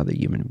from another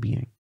human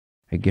being.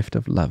 A gift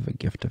of love, a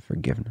gift of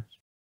forgiveness,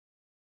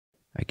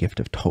 a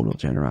gift of total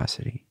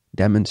generosity.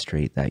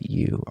 Demonstrate that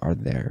you are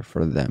there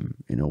for them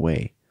in a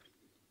way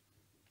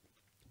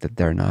that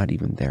they're not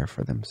even there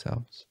for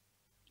themselves.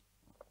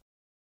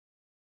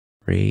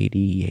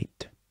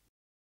 Radiate.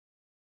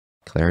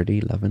 Clarity,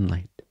 love, and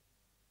light.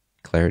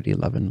 Clarity,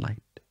 love, and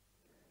light.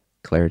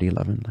 Clarity,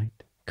 love, and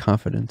light.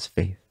 Confidence,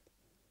 faith,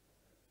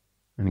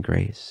 and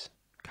grace.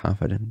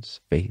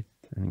 Confidence, faith,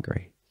 and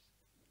grace.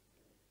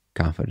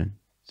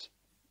 Confidence,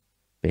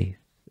 faith,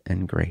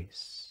 and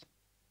grace.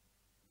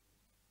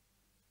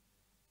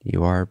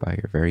 You are, by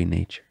your very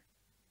nature,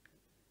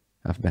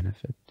 of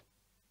benefit.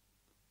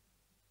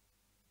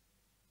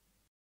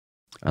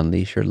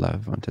 Unleash your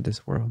love onto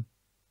this world.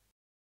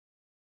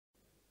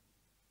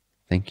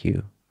 Thank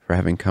you for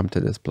having come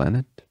to this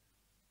planet.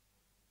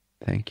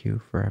 Thank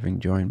you for having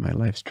joined my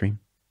live stream.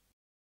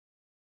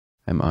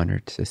 I'm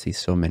honored to see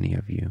so many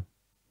of you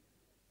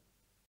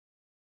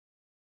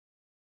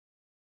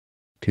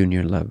tune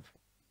your love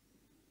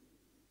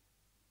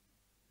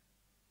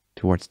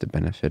towards the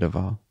benefit of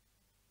all.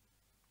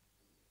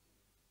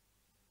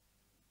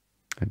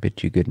 I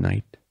bid you good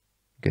night,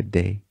 good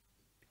day,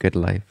 good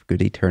life,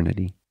 good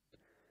eternity,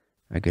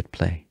 a good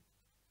play.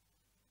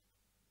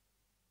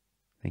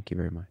 Thank you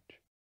very much.